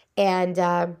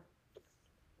 And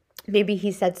maybe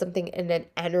he said something in an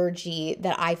energy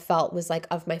that I felt was like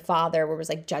of my father, where it was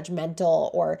like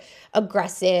judgmental or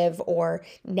aggressive or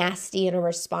nasty in a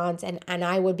response. And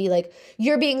I would be like,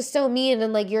 you're being so mean,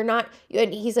 and like, you're not,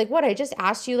 and he's like, what? I just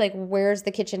asked you, like, where's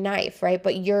the kitchen knife, right?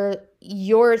 But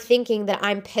you're thinking that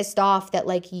I'm pissed off that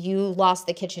like you lost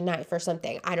the kitchen knife or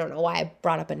something. I don't know why I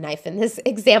brought up a knife in this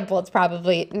example. It's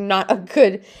probably not a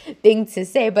good thing to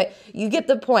say, but you get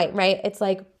the point, right? It's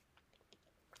like,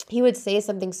 he would say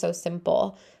something so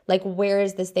simple, like, where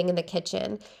is this thing in the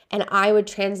kitchen? And I would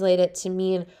translate it to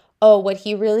mean, oh, what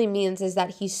he really means is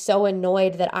that he's so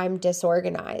annoyed that I'm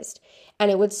disorganized. And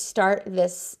it would start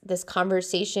this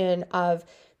conversation of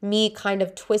me kind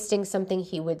of twisting something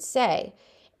he would say.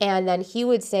 And then he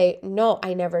would say, no,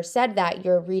 I never said that.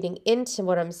 You're reading into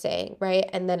what I'm saying, right?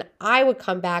 And then I would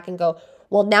come back and go,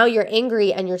 well, now you're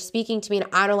angry and you're speaking to me and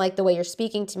I don't like the way you're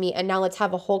speaking to me. And now let's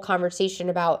have a whole conversation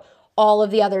about all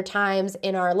of the other times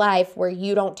in our life where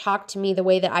you don't talk to me the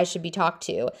way that I should be talked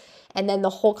to. And then the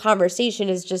whole conversation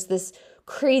is just this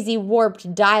crazy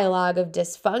warped dialogue of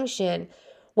dysfunction,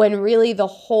 when really the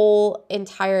whole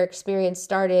entire experience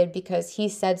started because he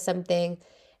said something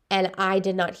and I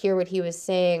did not hear what he was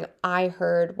saying. I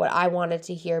heard what I wanted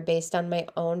to hear based on my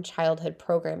own childhood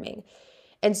programming.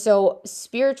 And so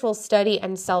spiritual study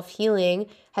and self-healing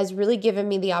has really given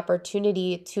me the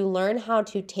opportunity to learn how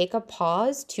to take a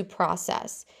pause to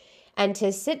process and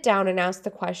to sit down and ask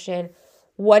the question,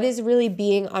 what is really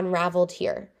being unraveled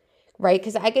here? Right?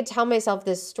 Because I could tell myself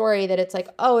this story that it's like,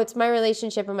 oh, it's my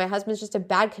relationship and my husband's just a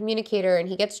bad communicator and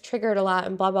he gets triggered a lot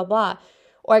and blah, blah, blah.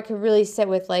 Or I could really sit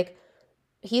with like,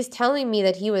 he's telling me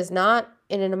that he was not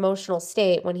in an emotional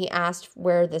state when he asked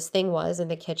where this thing was in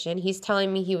the kitchen. He's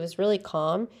telling me he was really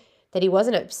calm, that he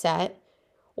wasn't upset.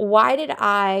 Why did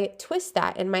I twist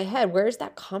that in my head? Where is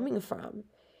that coming from?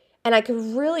 And I could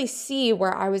really see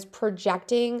where I was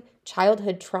projecting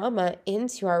childhood trauma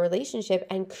into our relationship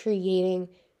and creating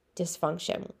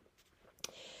dysfunction.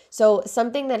 So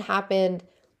something that happened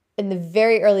in the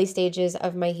very early stages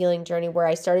of my healing journey, where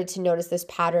I started to notice this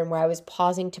pattern where I was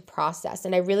pausing to process.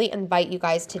 And I really invite you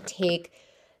guys to take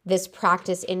this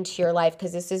practice into your life,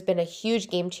 because this has been a huge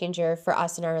game changer for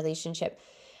us in our relationship.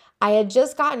 I had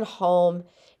just gotten home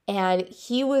and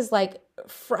he was like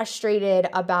frustrated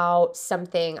about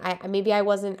something. I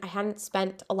hadn't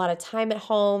spent a lot of time at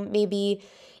home maybe.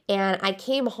 And I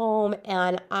came home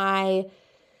and I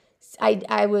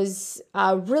was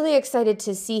really excited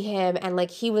to see him, and like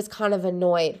he was kind of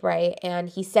annoyed, right? And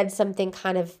he said something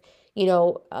kind of,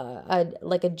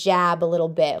 like a jab a little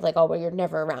bit, like, oh, well, you're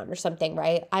never around or something,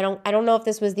 right? I don't know if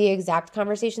this was the exact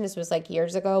conversation. This was like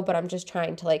years ago, but I'm just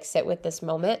trying to like sit with this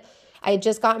moment. I had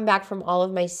just gotten back from all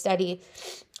of my study,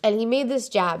 and he made this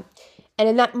jab. And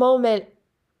in that moment,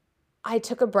 I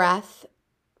took a breath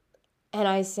and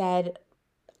I said,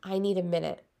 I need a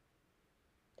minute.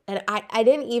 And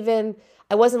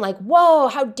I wasn't like, whoa,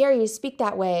 how dare you speak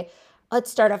that way?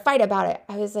 Let's start a fight about it.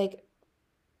 I was like,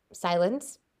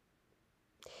 silence.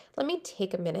 Let me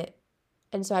take a minute.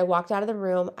 And so I walked out of the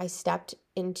room. I stepped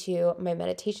into my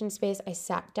meditation space. I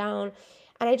sat down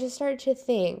and I just started to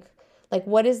think, like,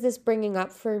 what is this bringing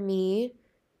up for me?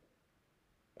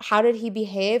 How did he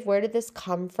behave? Where did this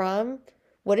come from?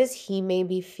 What is he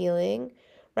maybe feeling?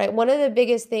 Right? One of the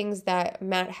biggest things that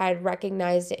Matt had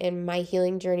recognized in my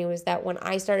healing journey was that when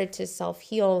I started to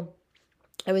self-heal,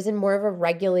 I was in more of a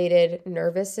regulated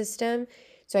nervous system.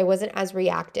 So I wasn't as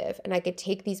reactive, and I could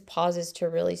take these pauses to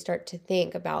really start to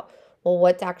think about, well,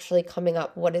 what's actually coming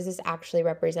up? What is this actually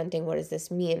representing? What does this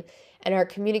mean? And our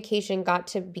communication got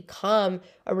to become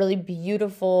a really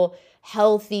beautiful,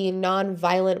 healthy,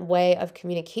 non-violent way of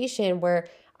communication where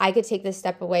I could take this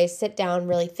step away, sit down,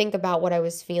 really think about what I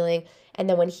was feeling. And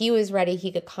then when he was ready,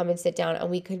 he could come and sit down and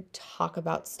we could talk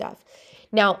about stuff.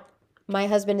 Now, my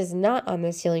husband is not on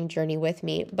this healing journey with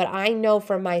me, but I know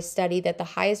from my study that the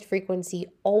highest frequency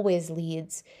always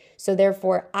leads. So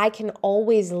therefore, I can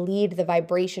always lead the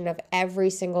vibration of every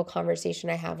single conversation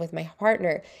I have with my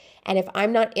partner. And if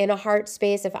I'm not in a heart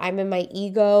space, if I'm in my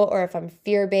ego, or if I'm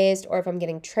fear-based, or if I'm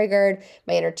getting triggered,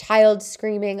 my inner child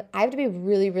screaming, I have to be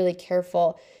really, really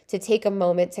careful to take a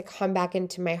moment to come back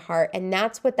into my heart. And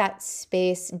that's what that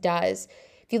space does.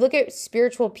 If you look at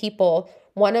spiritual people,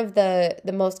 one of the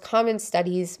most common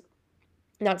expressions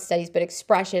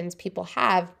people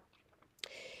have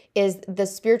is the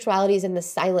spirituality is in the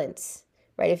silence,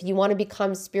 right? If you want to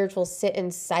become spiritual, sit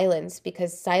in silence,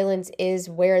 because silence is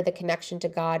where the connection to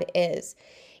God is.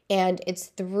 And it's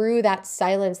through that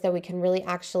silence that we can really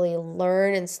actually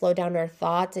learn and slow down our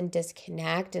thoughts and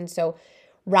disconnect. And so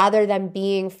rather than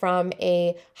being from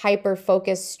a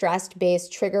hyper-focused,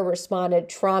 stress-based, trigger-responded,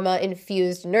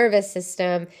 trauma-infused nervous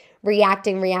system,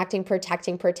 reacting,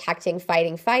 protecting,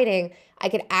 fighting, I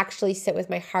could actually sit with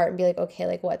my heart and be like, okay,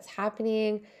 like what's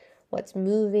happening? What's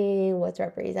moving? What's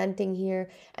representing here?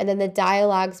 And then the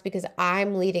dialogues, because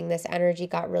I'm leading this energy,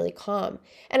 got really calm.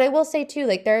 And I will say too,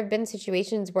 like there have been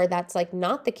situations where that's like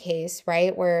not the case,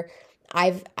 right? Where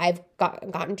I've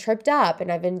gotten tripped up and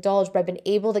I've indulged, but I've been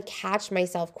able to catch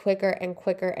myself quicker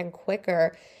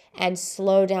and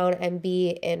slow down and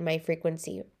be in my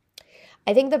frequency.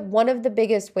 I think that one of the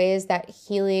biggest ways that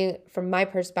healing, from my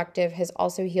perspective, has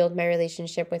also healed my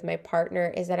relationship with my partner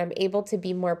is that I'm able to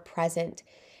be more present.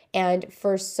 And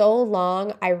for so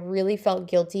long, I really felt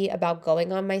guilty about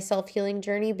going on my self-healing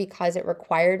journey because it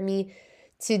required me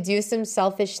to do some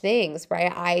selfish things,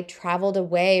 right? I traveled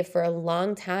away for a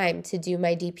long time to do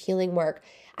my deep healing work.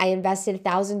 I invested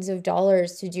thousands of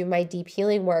dollars to do my deep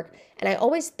healing work. And I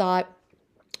always thought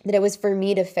that it was for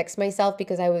me to fix myself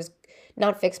because I was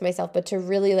not fix myself, but to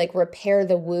really like repair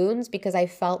the wounds because I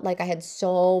felt like I had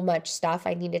so much stuff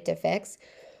I needed to fix.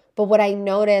 But what I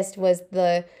noticed was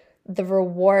the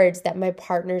rewards that my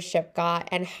partnership got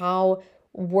and how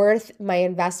worth my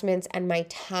investments and my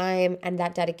time and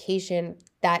that dedication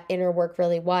that inner work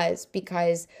really was.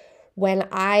 Because when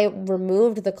I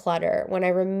removed the clutter, when I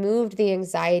removed the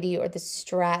anxiety or the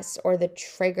stress or the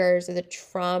triggers or the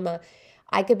trauma,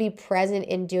 I could be present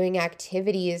in doing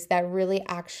activities that really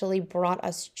actually brought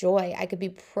us joy. I could be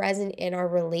present in our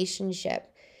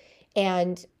relationship.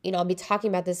 And, I'll be talking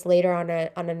about this later on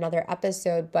another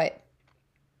episode, but,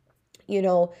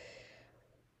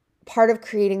 part of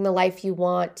creating the life you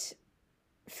want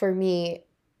for me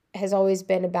has always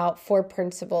been about 4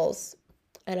 principles,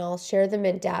 and I'll share them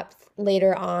in depth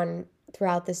later on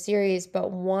throughout the series.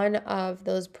 But one of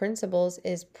those principles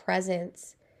is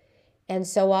presence. And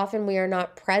so often we are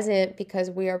not present because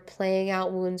we are playing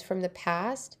out wounds from the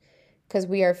past, because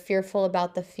we are fearful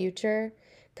about the future,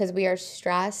 because we are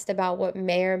stressed about what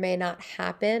may or may not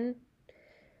happen.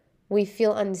 We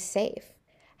feel unsafe.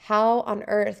 How on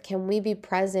earth can we be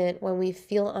present when we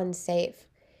feel unsafe?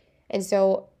 And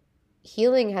so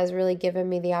healing has really given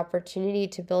me the opportunity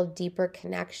to build deeper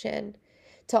connection,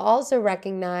 to also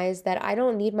recognize that I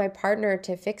don't need my partner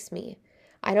to fix me.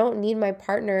 I don't need my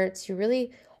partner to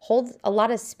really hold a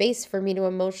lot of space for me to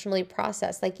emotionally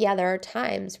process. Like, yeah, there are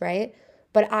times, right?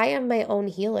 But I am my own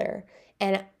healer.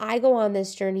 And I go on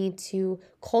this journey to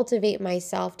cultivate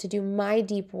myself, to do my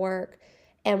deep work.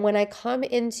 And when I come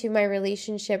into my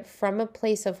relationship from a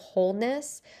place of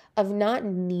wholeness, of not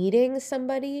needing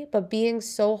somebody, but being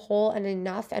so whole and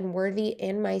enough and worthy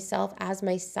in myself as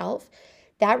myself,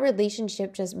 that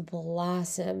relationship just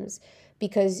blossoms,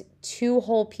 because 2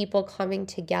 whole people coming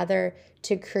together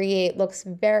to create looks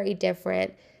very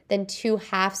different than 2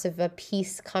 halves of a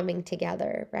piece coming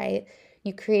together, right?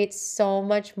 You create so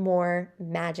much more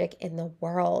magic in the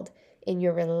world, in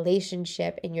your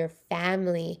relationship, in your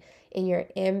family, in your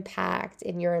impact,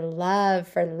 in your love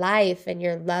for life, and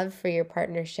your love for your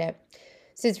partnership.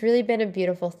 So it's really been a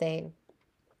beautiful thing.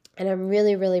 And I'm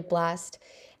really, really blessed.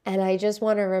 And I just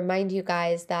want to remind you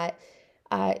guys that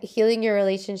healing your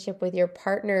relationship with your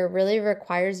partner really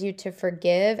requires you to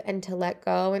forgive and to let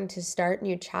go and to start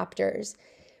new chapters.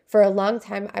 For a long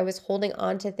time, I was holding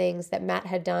on to things that Matt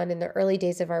had done in the early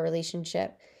days of our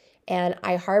relationship. And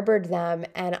I harbored them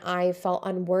and I felt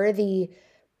unworthy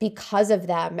because of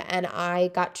them. And I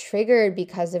got triggered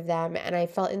because of them. And I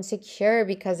felt insecure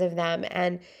because of them,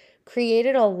 and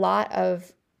created a lot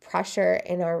of pressure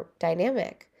in our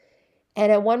dynamic.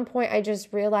 And at one point, I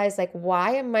just realized, like,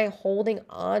 why am I holding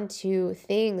on to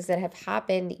things that have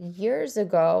happened years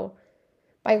ago?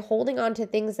 By holding on to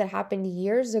things that happened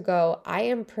years ago, I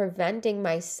am preventing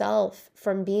myself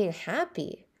from being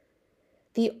happy.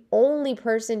 The only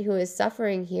person who is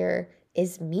suffering here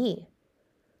is me.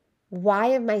 Why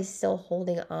am I still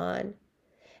holding on?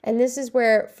 And this is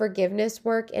where forgiveness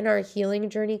work in our healing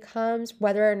journey comes,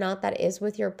 whether or not that is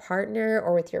with your partner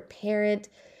or with your parent.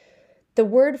 The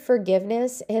word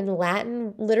forgiveness in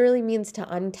Latin literally means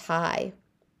to untie.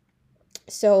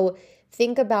 So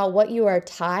think about what you are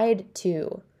tied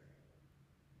to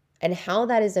and how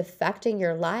that is affecting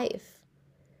your life.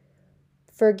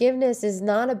 Forgiveness is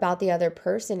not about the other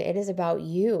person, it is about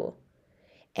you.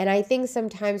 And I think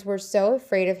sometimes we're so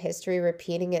afraid of history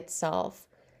repeating itself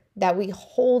that we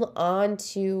hold on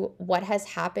to what has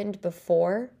happened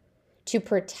before to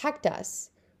protect us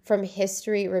from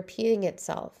history repeating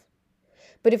itself.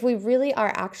 But if we really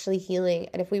are actually healing,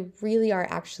 and if we really are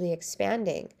actually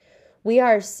expanding, we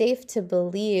are safe to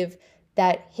believe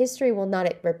that history will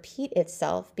not repeat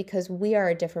itself because we are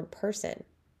a different person.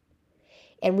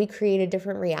 and we create a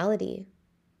different reality.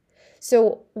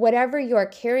 So whatever you are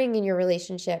carrying in your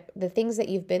relationship, the things that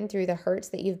you've been through, the hurts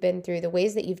that you've been through, the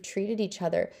ways that you've treated each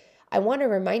other, I want to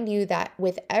remind you that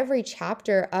with every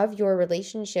chapter of your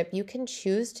relationship, you can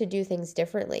choose to do things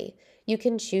differently. You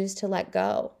can choose to let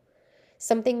go.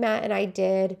 Something Matt and I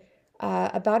did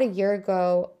about a year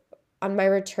ago on my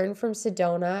return from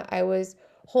Sedona, I was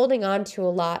holding on to a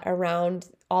lot around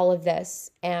all of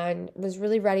this and was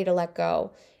really ready to let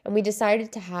go. And we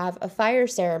decided to have a fire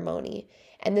ceremony.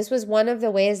 And this was one of the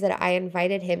ways that I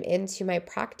invited him into my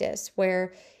practice,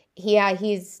 where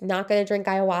he's not going to drink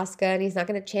ayahuasca, and he's not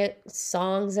going to chant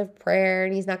songs of prayer,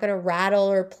 and he's not going to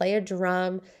rattle or play a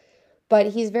drum, but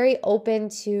he's very open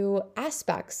to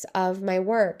aspects of my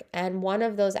work. And one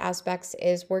of those aspects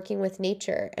is working with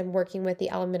nature, and working with the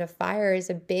element of fire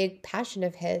is a big passion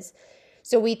of his.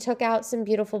 So we took out some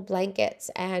beautiful blankets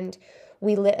and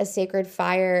we lit a sacred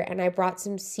fire, and I brought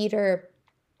some cedar,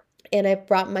 and I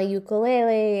brought my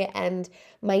ukulele and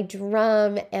my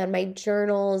drum and my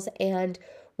journals, and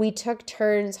we took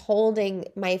turns holding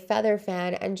my feather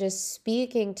fan and just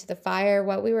speaking to the fire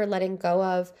what we were letting go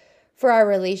of for our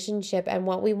relationship and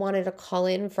what we wanted to call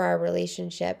in for our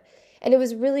relationship. And it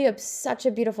was really such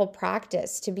a beautiful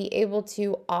practice to be able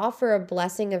to offer a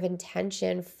blessing of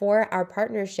intention for our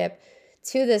partnership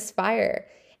to this fire.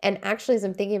 And actually, as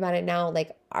I'm thinking about it now,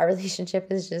 like, our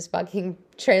relationship is just fucking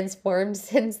transformed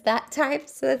since that time.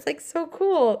 So that's like so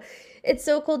cool. It's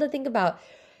so cool to think about.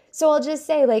 So I'll just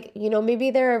say, like,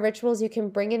 maybe there are rituals you can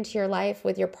bring into your life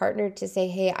with your partner to say,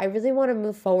 hey, I really want to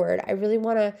move forward. I really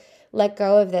want to let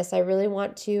go of this. I really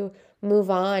want to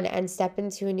move on and step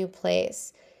into a new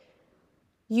place.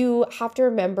 You have to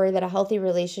remember that a healthy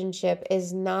relationship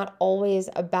is not always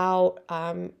about,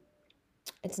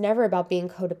 it's never about being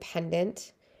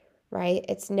codependent, right?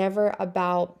 It's never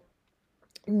about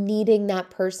needing that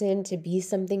person to be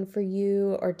something for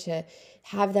you or to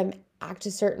have them act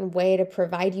a certain way to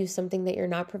provide you something that you're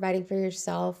not providing for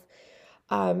yourself.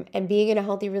 And being in a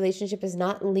healthy relationship is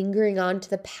not lingering on to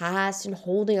the past and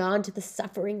holding on to the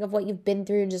suffering of what you've been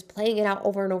through and just playing it out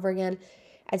over and over again.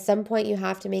 At some point, you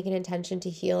have to make an intention to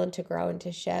heal and to grow and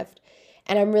to shift.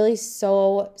 And I'm really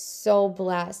so, so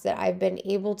blessed that I've been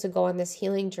able to go on this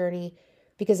healing journey,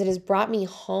 because it has brought me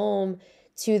home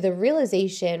to the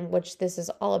realization, which this is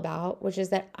all about, which is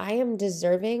that I am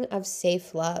deserving of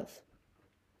safe love.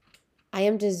 I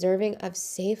am deserving of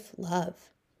safe love.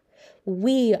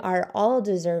 We are all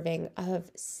deserving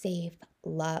of safe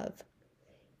love.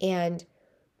 And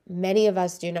many of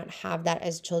us do not have that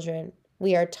as children.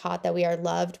 We are taught that we are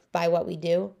loved by what we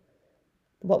do,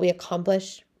 what we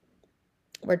accomplish.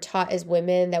 We're taught as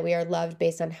women that we are loved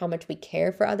based on how much we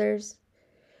care for others.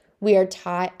 We are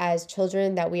taught as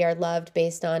children that we are loved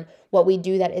based on what we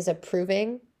do that is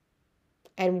approving.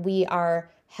 And we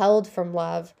are held from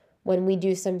love when we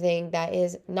do something that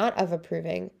is not of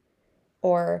approving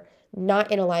or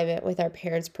not in alignment with our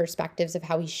parents' perspectives of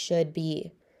how we should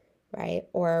be, right?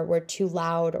 Or we're too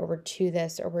loud, or we're too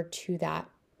this, or we're too that.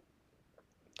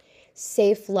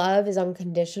 Safe love is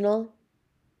unconditional,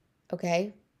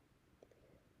 okay?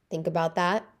 Think about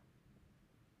that.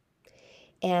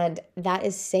 And that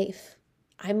is safe.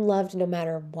 I'm loved no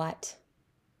matter what.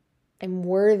 I'm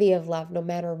worthy of love no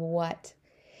matter what.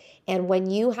 And when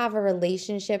you have a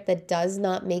relationship that does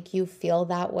not make you feel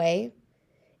that way,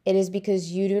 it is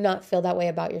because you do not feel that way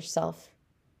about yourself.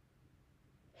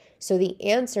 So the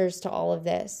answers to all of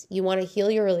this, you want to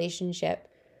heal your relationship.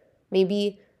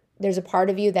 Maybe there's a part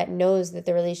of you that knows that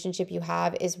the relationship you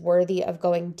have is worthy of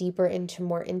going deeper into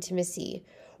more intimacy.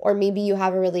 Or maybe you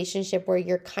have a relationship where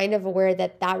you're kind of aware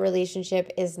that that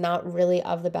relationship is not really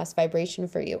of the best vibration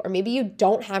for you. Or maybe you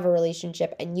don't have a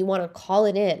relationship and you want to call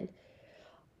it in.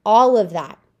 All of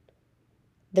that,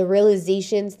 the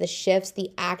realizations, the shifts, the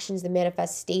actions, the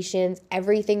manifestations,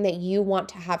 everything that you want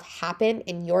to have happen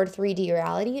in your 3D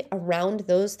reality around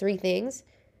those three things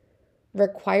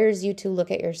requires you to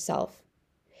look at yourself.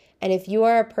 And if you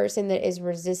are a person that is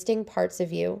resisting parts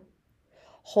of you,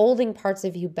 holding parts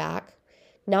of you back,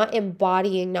 not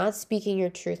embodying, not speaking your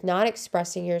truth, not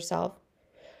expressing yourself,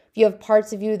 if you have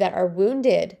parts of you that are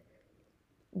wounded,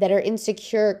 that are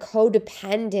insecure,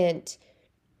 codependent,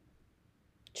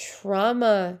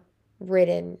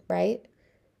 trauma-ridden, right?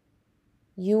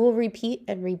 You will repeat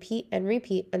and repeat and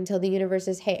repeat until the universe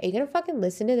says, hey, are you going to fucking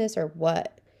listen to this or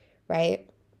what? Right?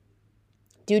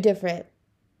 Do different.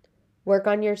 Work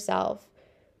on yourself.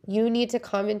 You need to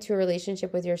come into a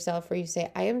relationship with yourself where you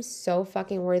say, I am so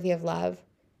fucking worthy of love.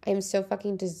 I am so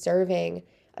fucking deserving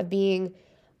of being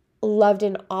loved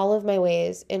in all of my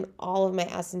ways, in all of my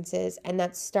essences. And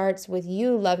that starts with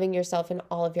you loving yourself in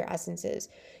all of your essences.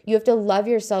 You have to love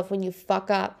yourself when you fuck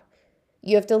up.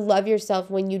 You have to love yourself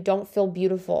when you don't feel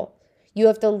beautiful. You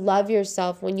have to love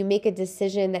yourself when you make a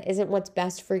decision that isn't what's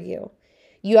best for you.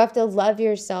 You have to love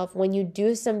yourself when you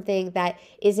do something that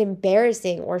is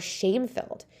embarrassing or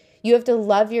shame-filled. You have to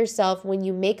love yourself when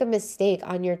you make a mistake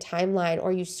on your timeline,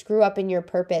 or you screw up in your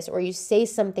purpose, or you say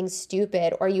something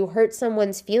stupid, or you hurt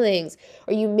someone's feelings,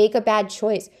 or you make a bad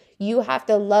choice. You have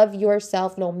to love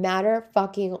yourself no matter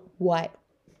fucking what.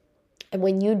 And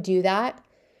when you do that,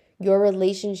 your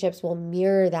relationships will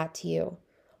mirror that to you.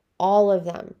 All of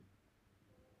them.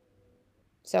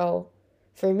 So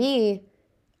for me,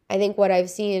 I think what I've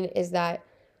seen is that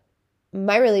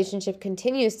my relationship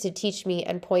continues to teach me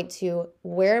and point to,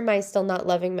 where am I still not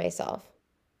loving myself?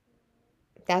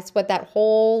 That's what that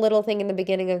whole little thing in the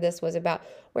beginning of this was about.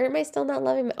 Where am I still not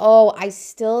loving me? Oh, I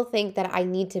still think that I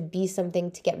need to be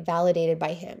something to get validated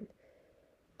by him.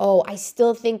 Oh, I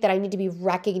still think that I need to be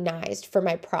recognized for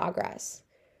my progress.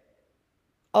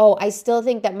 Oh, I still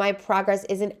think that my progress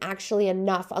isn't actually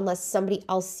enough unless somebody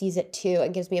else sees it too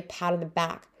and gives me a pat on the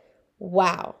back.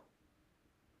 Wow.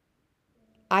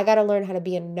 I got to learn how to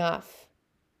be enough.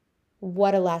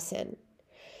 What a lesson.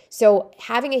 So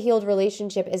having a healed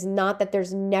relationship is not that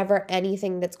there's never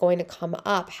anything that's going to come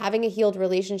up. Having a healed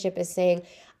relationship is saying,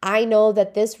 I know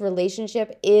that this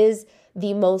relationship is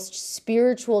the most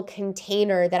spiritual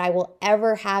container that I will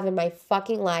ever have in my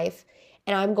fucking life.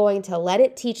 And I'm going to let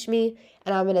it teach me,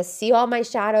 and I'm going to see all my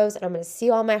shadows, and I'm going to see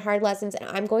all my hard lessons, and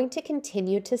I'm going to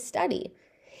continue to study.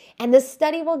 And the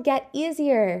study will get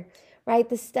easier, right?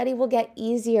 The study will get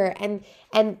easier, and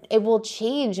it will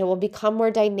change. It will become more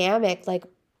dynamic. Like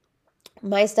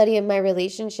my study in my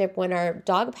relationship when our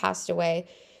dog passed away,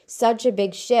 such a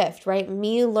big shift, right?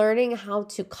 Me learning how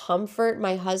to comfort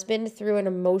my husband through an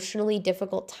emotionally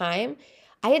difficult time.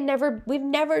 We've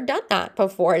never done that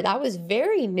before. That was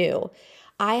very new.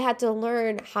 I had to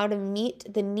learn how to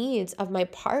meet the needs of my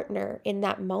partner in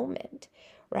that moment,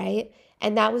 right?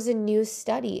 And that was a new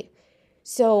study.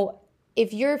 So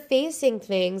if you're facing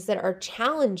things that are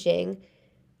challenging,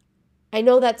 I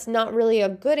know that's not really a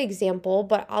good example,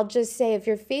 but I'll just say, if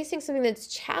you're facing something that's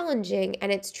challenging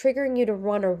and it's triggering you to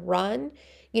want to run,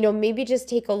 maybe just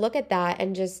take a look at that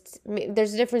and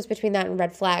there's a difference between that and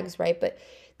red flags, right? But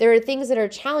there are things that are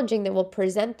challenging that will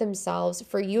present themselves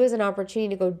for you as an opportunity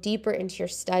to go deeper into your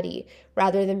study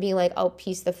rather than being like, oh,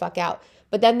 peace the fuck out.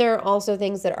 But then there are also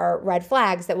things that are red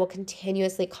flags that will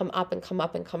continuously come up and come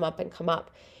up and come up and come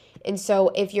up. And so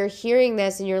if you're hearing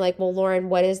this and you're like, well, Lauren,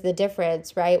 what is the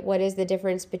difference, right? What is the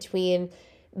difference between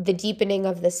the deepening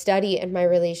of the study in my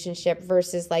relationship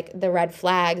versus like the red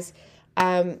flags?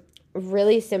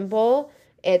 Really simple.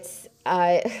 It's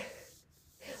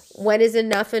when is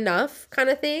enough kind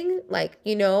of thing? Like,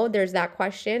 there's that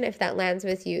question. If that lands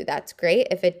with you, that's great.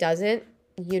 If it doesn't,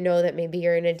 that maybe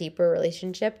you're in a deeper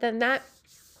relationship than that.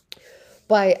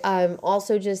 But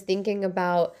also just thinking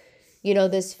about,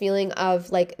 this feeling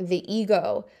of like the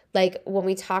ego, like when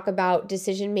we talk about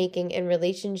decision making in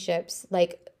relationships,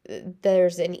 like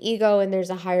there's an ego and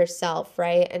there's a higher self,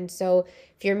 right? And so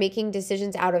if you're making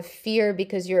decisions out of fear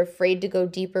because you're afraid to go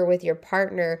deeper with your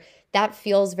partner, that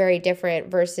feels very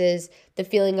different versus the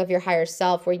feeling of your higher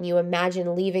self when you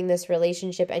imagine leaving this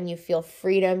relationship and you feel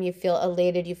freedom, you feel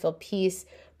elated, you feel peace,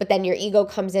 but then your ego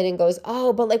comes in and goes,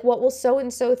 oh, but like what will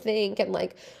so-and-so think? And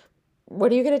like,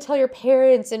 what are you going to tell your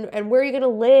parents, and where are you going to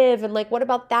live, and like what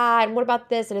about that, and what about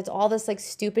this, and it's all this like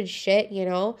stupid shit,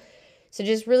 so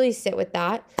just really sit with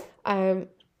that. And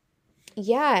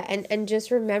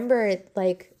just remember,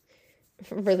 like,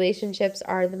 relationships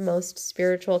are the most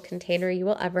spiritual container you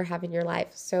will ever have in your life,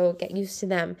 so get used to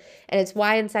them. And it's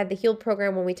why inside the Healed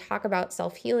program, when we talk about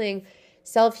self-healing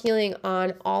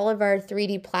on all of our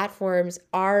 3D platforms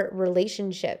are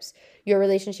relationships. Your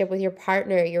relationship with your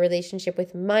partner, your relationship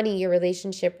with money, your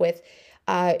relationship with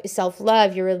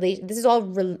self-love, this is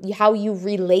all how you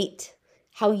relate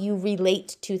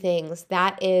to things.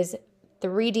 That is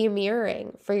 3D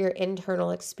mirroring for your internal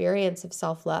experience of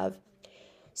self-love.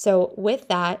 So with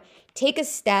that, take a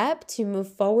step to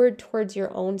move forward towards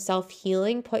your own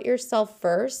self-healing. Put yourself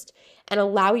first and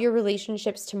allow your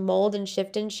relationships to mold and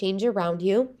shift and change around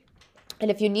you.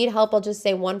 And if you need help, I'll just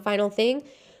say one final thing.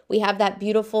 We have that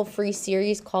beautiful free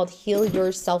series called Heal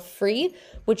Yourself Free,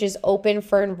 which is open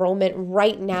for enrollment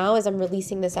right now as I'm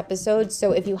releasing this episode.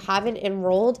 So if you haven't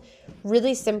enrolled,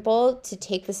 really simple to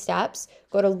take the steps.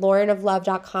 Go to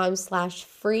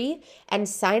laurenoflove.com/free and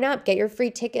sign up. Get your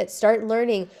free ticket. Start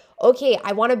learning okay,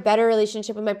 I want a better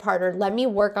relationship with my partner. Let me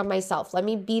work on myself. Let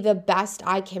me be the best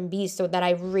I can be so that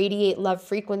I radiate love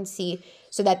frequency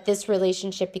so that this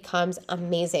relationship becomes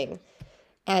amazing.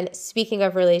 And speaking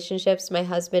of relationships, my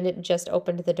husband just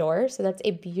opened the door. So that's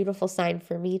a beautiful sign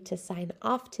for me to sign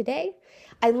off today.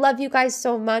 I love you guys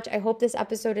so much. I hope this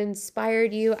episode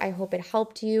inspired you. I hope it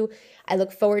helped you. I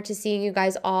look forward to seeing you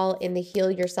guys all in the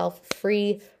Heal Yourself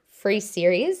free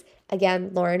series. Again,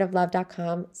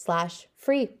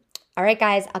 laurenoflove.com/free. All right,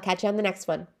 guys, I'll catch you on the next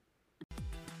one.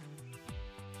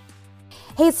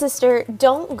 Hey sister,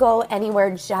 don't go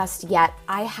anywhere just yet.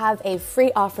 I have a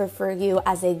free offer for you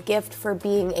as a gift for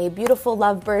being a beautiful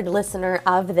lovebird listener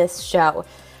of this show.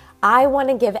 I want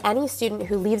to give any student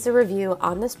who leaves a review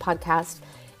on this podcast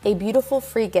a beautiful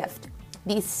free gift,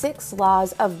 the 6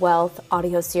 Laws of Wealth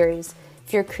audio series.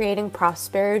 If you're creating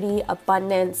prosperity,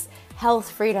 abundance, health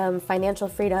freedom, financial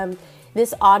freedom,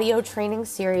 this audio training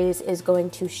series is going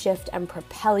to shift and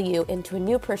propel you into a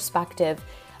new perspective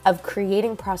of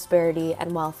creating prosperity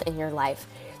and wealth in your life.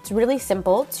 It's really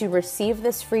simple to receive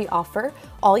this free offer.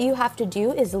 All you have to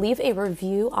do is leave a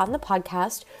review on the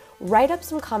podcast, write up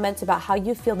some comments about how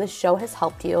you feel this show has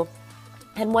helped you,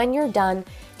 and when you're done,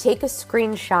 take a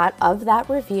screenshot of that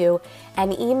review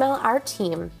and email our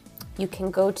team. You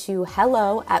can go to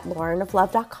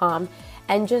hello@laurenoflove.com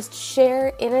and just share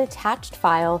in an attached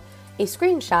file a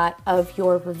screenshot of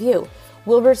your review.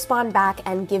 We'll respond back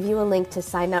and give you a link to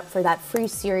sign up for that free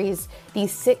series, the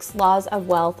 6 Laws of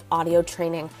Wealth audio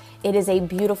training. It is a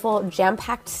beautiful,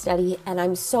 jam-packed study, and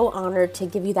I'm so honored to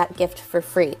give you that gift for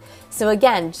free. So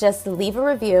again, just leave a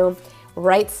review,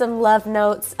 write some love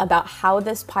notes about how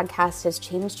this podcast has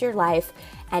changed your life,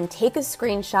 and take a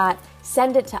screenshot,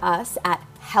 send it to us at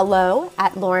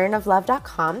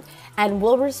hello@laurenoflove.com, and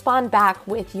we'll respond back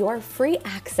with your free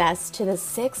access to the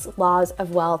 6 Laws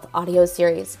of Wealth audio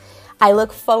series. I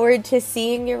look forward to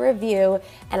seeing your review,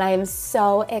 and I am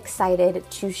so excited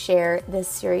to share this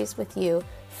series with you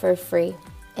for free.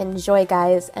 Enjoy,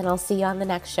 guys, and I'll see you on the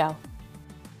next show.